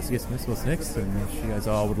back and he goes, "Yes, miss, what's next?" And she goes,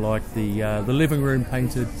 "Oh, I would like the living room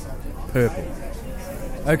painted purple."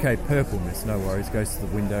 "Okay, purple, miss, no worries." Goes to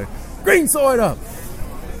the window, "Green side up."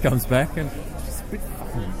 Comes back and she's a bit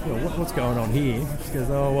fucking, what's going on here? She goes,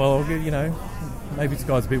 "Oh, well, maybe this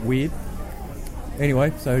guy's a bit weird."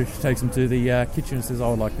 Anyway, so she takes him to the kitchen and says, "I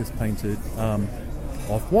would like this painted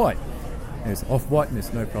off-white." And it's "Off-white,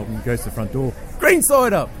 miss, no problem." He goes to the front door, "Green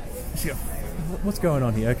side up." She goes, "What's going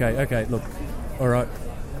on here?" Okay, look, all right.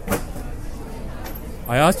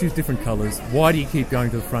 I asked you different colours. Why do you keep going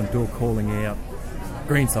to the front door calling out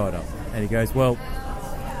 "green side up"? And he goes, "Well,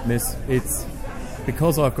 miss, it's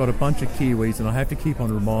because I've got a bunch of Kiwis and I have to keep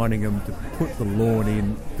on reminding them to put the lawn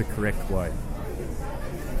in the correct way."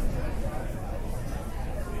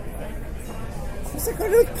 What's that got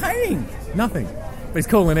to do with painting? Nothing. But he's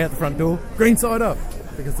calling out the front door, "Green side up."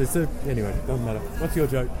 Because they said, anyway, doesn't matter. What's your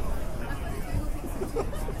joke?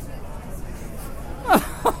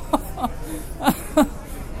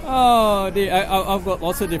 Oh dear, I've got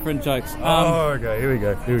lots of different jokes. Okay, here we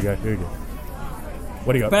go.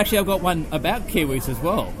 What do you got? But actually, I've got one about Kiwis as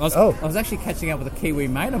well. I was actually catching up with a Kiwi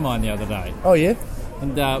mate of mine the other day. Oh, yeah?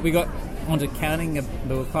 And we got onto counting,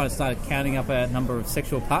 we kind of started counting up our number of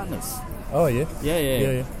sexual partners. Oh, yeah?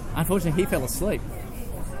 Yeah. Unfortunately, he fell asleep.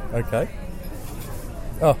 Okay.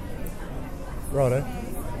 Oh, righto.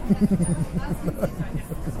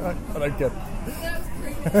 I don't get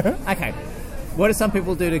it. Okay. What do some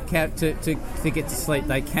people do to count to get to sleep?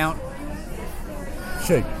 They count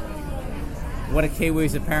sheep. What do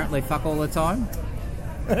Kiwis apparently fuck all the time?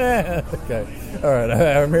 Okay. All right.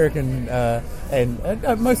 Our American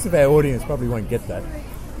and most of our audience probably won't get that.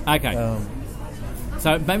 Okay.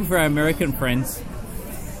 So maybe for our American friends,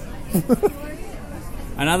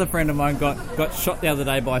 another friend of mine got shot the other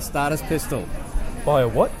day by a starter's pistol. By a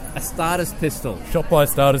what? A starter's pistol. Shot by a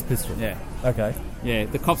starter's pistol? Yeah. Okay. Yeah,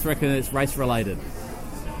 the cops reckon it's race-related.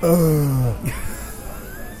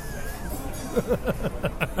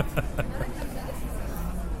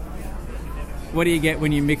 What do you get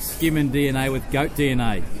when you mix human DNA with goat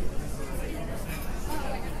DNA?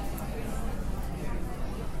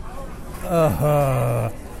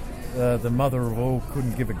 The mother of all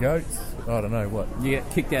couldn't give a goat. I don't know what. You get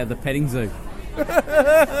kicked out of the petting zoo.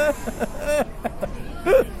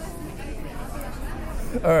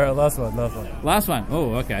 All right, last one. Last one.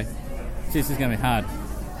 Oh, okay. This is going to be hard.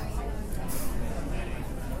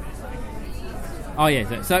 Oh,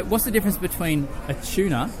 yeah. So what's the difference between a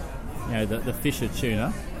tuna, the fish of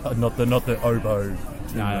tuna? Not the oboe.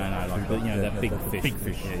 No. Like that big fish. Big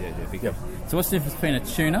fish. Yeah, big. Yep. So what's the difference between a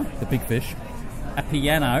tuna, the big fish, a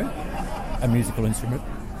piano, a musical instrument,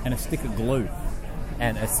 and a stick of glue?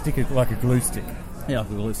 And a stick like a glue stick. Yeah, like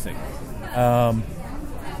a glue stick.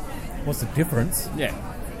 What's the difference? Yeah.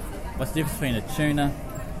 What's the difference between a tuna,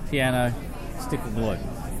 piano, stick of glue?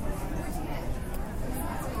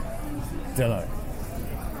 Dunno.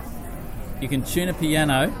 You can tune a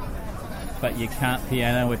piano but you can't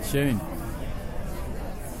piano a tune.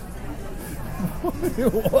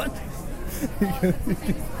 What? You can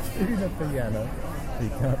tune a piano, you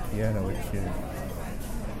can't piano a tune.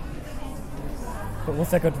 But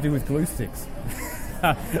what's that got to do with glue sticks?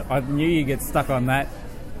 I knew you'd get stuck on that.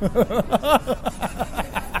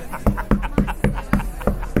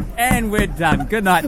 And we're done. Good night.